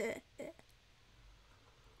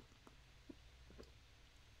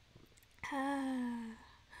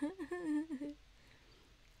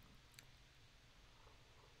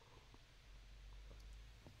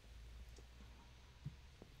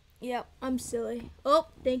 Yep, I'm silly. Oh,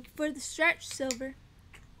 thank you for the stretch, Silver.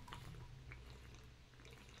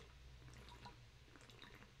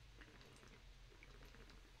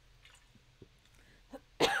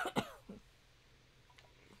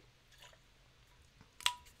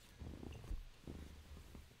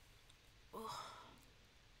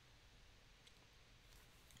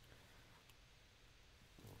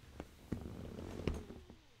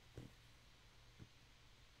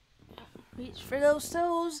 Reach for those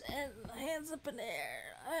toes and hands up in the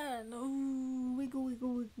air. I don't know. Wiggle,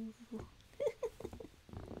 wiggle, wiggle.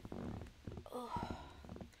 Oh.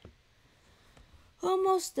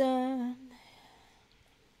 Almost done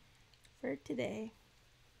for today.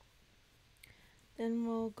 Then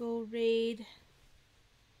we'll go raid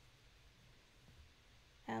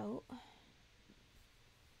out.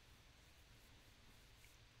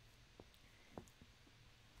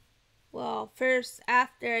 Well, first,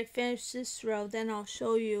 after I finish this row, then I'll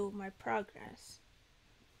show you my progress.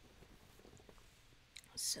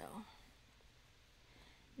 So,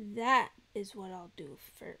 that is what I'll do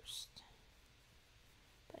first.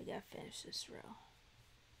 But I gotta finish this row.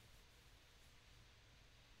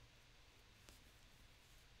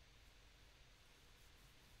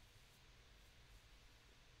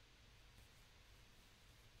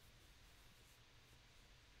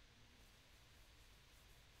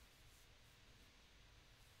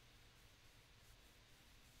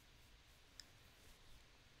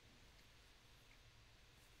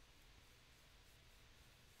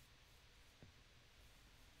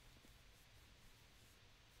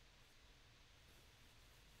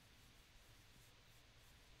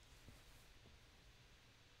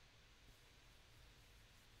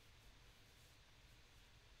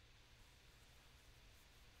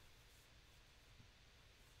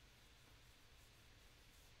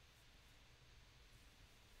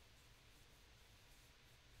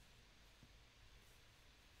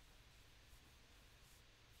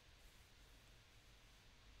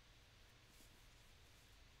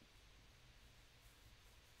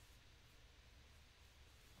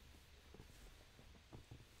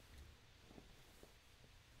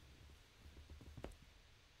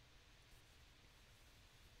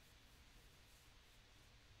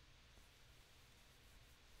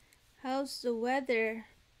 How's the weather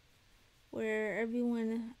where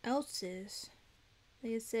everyone else is?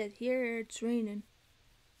 Like I said, here it's raining.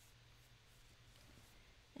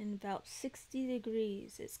 And about 60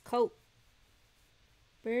 degrees. It's cold.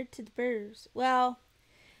 Bird to the birds. Well,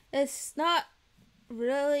 it's not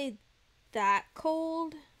really that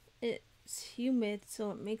cold. It's humid, so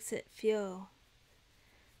it makes it feel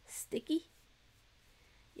sticky,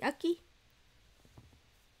 yucky.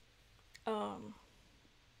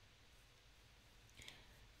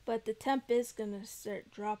 But the temp is gonna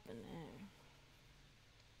start dropping.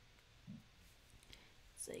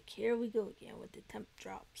 It's like, here we go again with the temp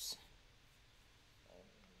drops.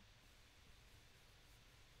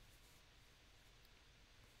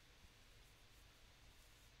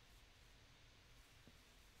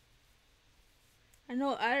 I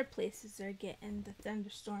know other places are getting the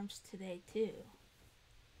thunderstorms today too.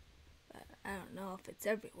 But I don't know if it's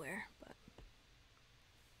everywhere. But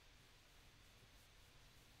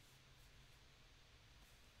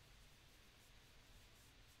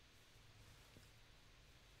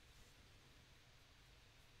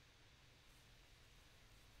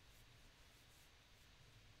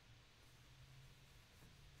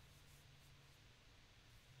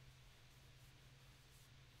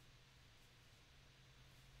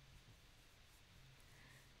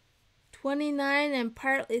 29 and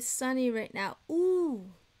partly sunny right now.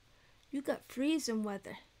 Ooh, you got freezing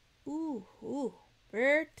weather. Ooh, ooh,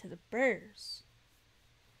 bird to the birds.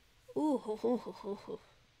 Ooh, ho, ho, ho, ho, ho.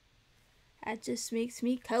 That just makes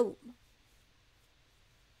me cold.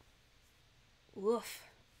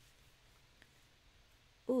 Woof.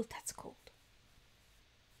 Ooh, that's cold.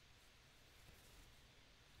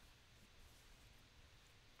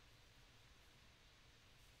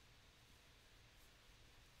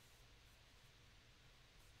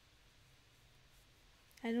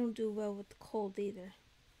 I don't do well with the cold either.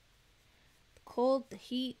 The cold, the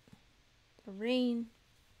heat, the rain,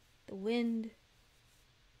 the wind.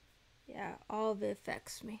 Yeah, all of it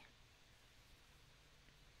affects me.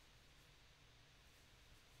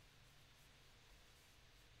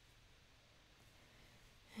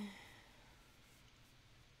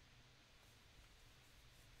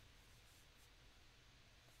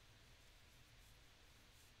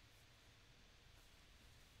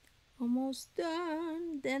 Almost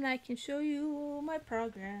done. Then I can show you my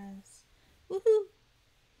progress. Woohoo!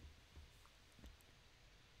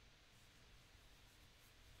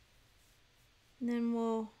 And then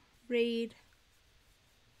we'll raid.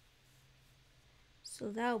 So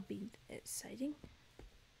that'll be exciting.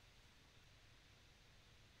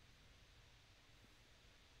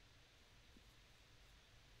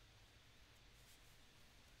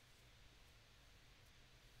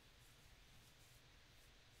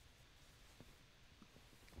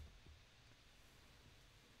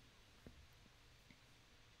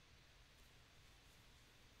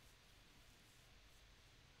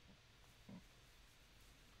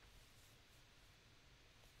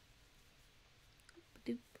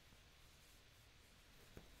 Doop.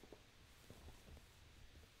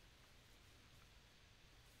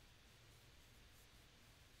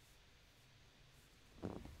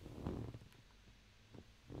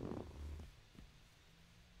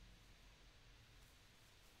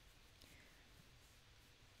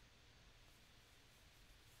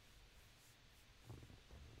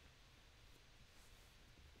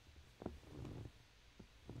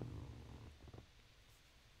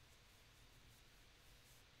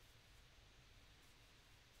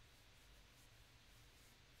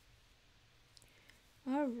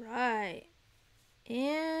 All right.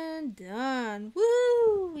 And done.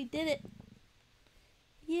 Woo! We did it.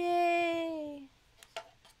 Yay!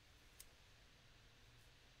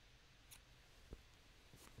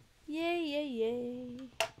 Yay, yay, yay.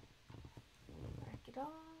 Mark it off.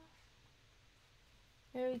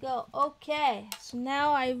 There we go. Okay, so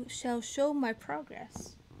now I shall show my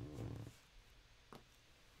progress.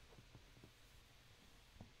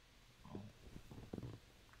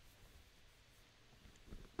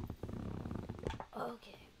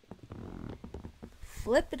 Okay.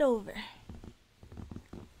 Flip it over.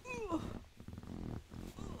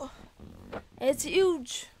 It's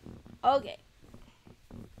huge. Okay.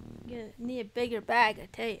 You need a bigger bag, I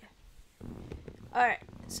tell you. Alright,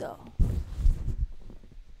 so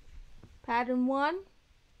pattern 1,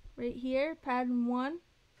 right here, pattern 1.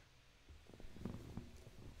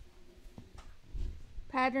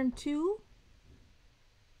 Pattern 2.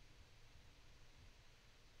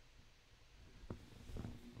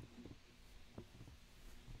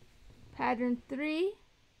 Pattern 3.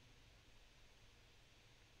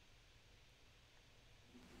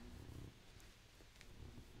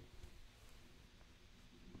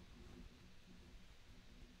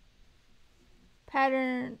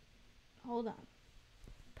 Pattern, hold on.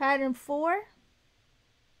 Pattern 4.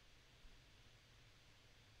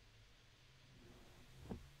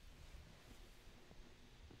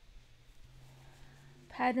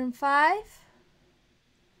 Pattern 5.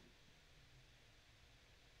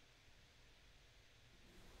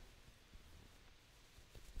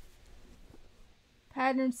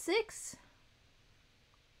 Pattern 6.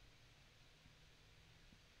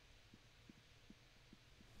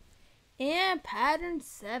 And pattern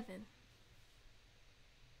 7.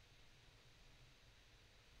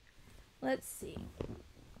 Let's see.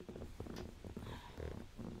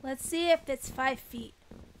 Let's see if it's 5 feet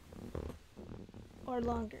or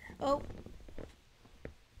longer. Oh.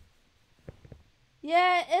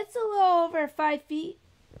 Yeah, it's a little over 5 feet.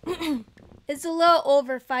 It's a little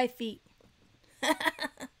over 5 feet.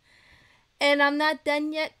 And I'm not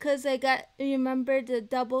done yet because I got, remember, the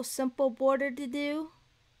double simple border to do.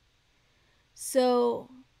 So,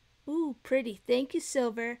 ooh, pretty. Thank you,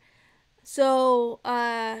 Silver. So,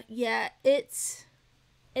 yeah, it's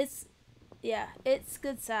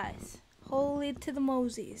good size. Holy to the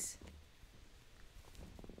Mosies.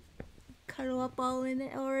 Cuddle up all in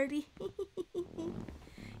it already.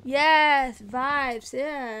 Yes, vibes.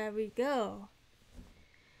 There we go.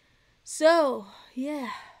 So, yeah.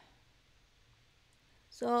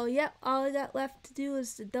 So, yep, all I got left to do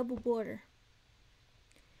is the double border.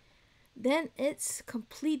 Then it's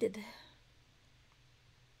completed.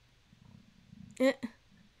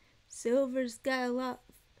 Silver's got a lot.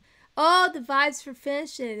 Oh, the vibes for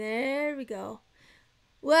finishing. There we go.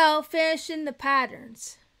 Well, finishing the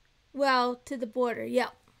patterns. Well, to the border.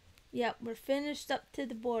 Yep. Yep, we're finished up to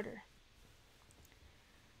the border.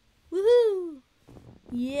 Woohoo!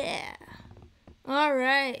 Yeah. All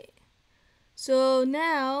right. So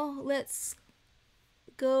now let's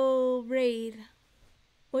go raid.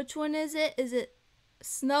 Which one is it? Is it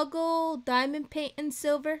Snuggle, Diamond Paint, and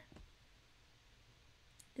Silver?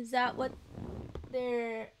 Is that what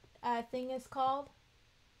their thing is called?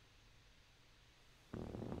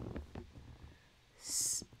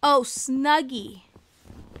 Oh, Snuggie.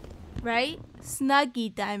 Right?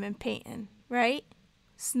 Snuggie Diamond Painting. Right?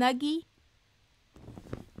 Snuggie?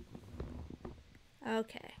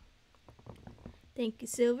 Okay. Thank you,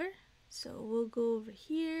 Silver. So we'll go over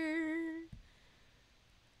here.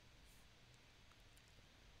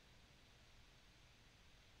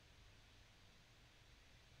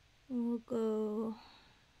 We'll go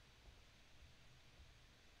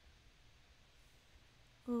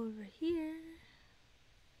over here.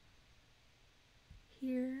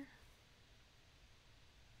 Here.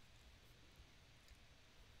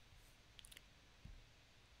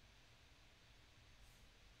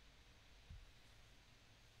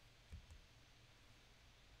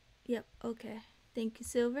 Yep, okay. Thank you,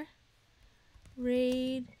 Silver.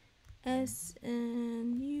 Raid SNUGGIE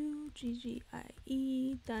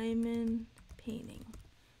diamond painting.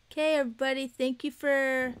 Okay, everybody, thank you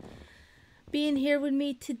for being here with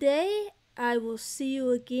me today. I will see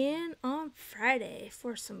you again on Friday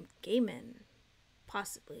for some gaming,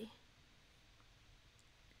 possibly.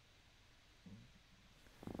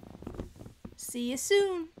 See you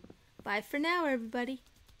soon. Bye for now, everybody.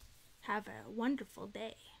 Have a wonderful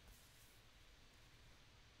day.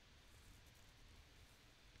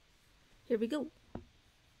 Here we go.